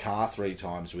shoot a car 3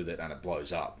 times with it, and it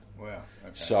blows up. Wow.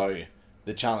 Okay. So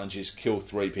the challenge is kill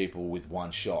 3 people with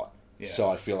 1 shot. Yeah.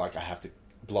 So I feel like I have to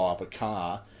blow up a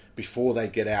car before they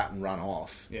get out and run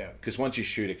off. Yeah. Because once you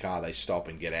shoot a car, they stop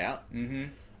and get out.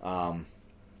 Mm-hmm.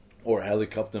 Or a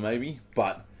helicopter, maybe.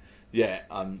 But yeah,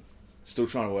 I'm still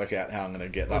trying to work out how I'm going to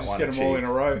get that one just get them all in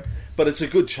a row. But it's a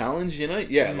good challenge, you know?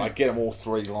 Yeah, like get them all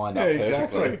 3 lined up perfectly.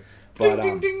 Exactly. But,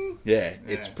 ding, ding, ding. Yeah,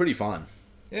 it's pretty fun.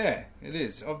 Yeah, it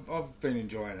is. I've been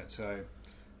enjoying it, so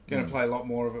going to play a lot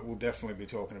more of it. We'll definitely be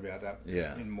talking about that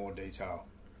in more detail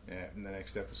in the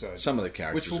next episode. Some of the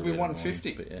characters, which will be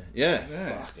 150. But yeah,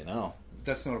 fucking hell.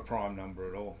 That's not a prime number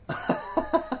at all.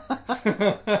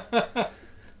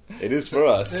 It is for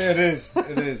us. Yeah, it is.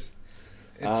 It is.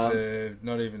 It's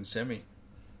not even semi.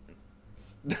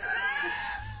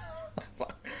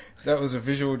 That was a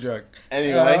visual joke.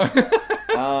 Anyway,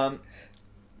 all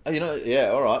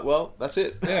right. Well, that's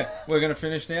it. Yeah, we're going to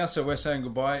finish now, so we're saying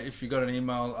goodbye. If you got an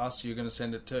email us, you're going to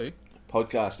send it to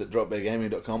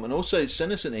podcast@dropbeargaming.com, and also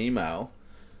send us an email,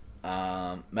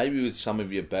 maybe with some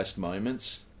of your best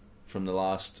moments from the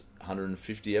last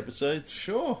 150 episodes.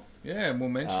 Sure. Yeah, and we'll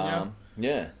mention you.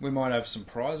 Yeah. We might have some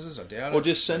prizes, I doubt it. Or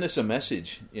just send us a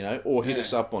message, or hit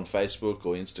us up on Facebook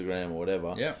or Instagram or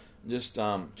whatever. Yeah. Just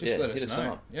let us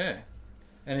know. Yeah.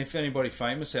 And if anybody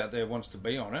famous out there wants to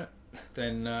be on it,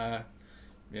 then,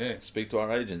 speak to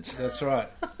our agents. That's right.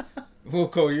 We'll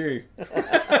call you.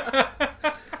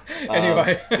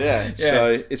 Anyway.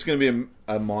 So it's going to be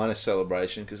a minor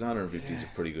celebration because 150 is a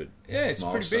pretty good it's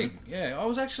milestone. Pretty big. Yeah, I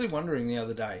was actually wondering the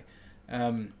other day,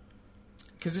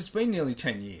 because it's been nearly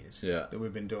 10 years that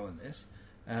we've been doing this.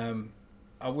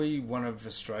 Are we one of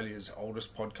Australia's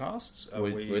oldest podcasts?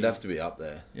 We'd have to be up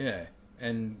there. Yeah,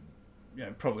 and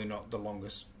probably not the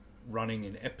longest running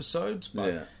in episodes,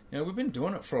 but we've been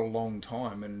doing it for a long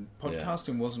time, and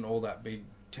podcasting wasn't all that big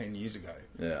 10 years ago.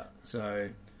 Yeah. So,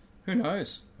 who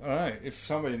knows? I don't know. If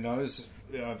somebody knows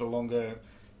the longer,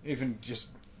 even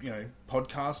just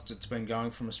podcast that's been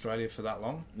going from Australia for that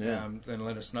long, then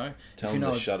let us know. Tell them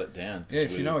to shut it down. Yeah,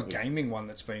 if you know a gaming one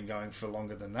that's been going for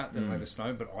longer than that, then let us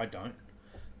know, but I don't.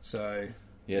 So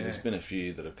there's been a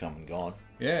few that have come and gone.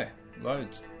 Yeah,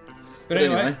 loads. But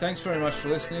anyway, thanks very much for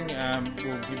listening.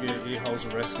 We'll give your ear holes a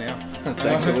rest now.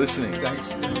 Thanks for listening.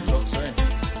 Thanks, and we'll talk soon.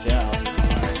 Ciao.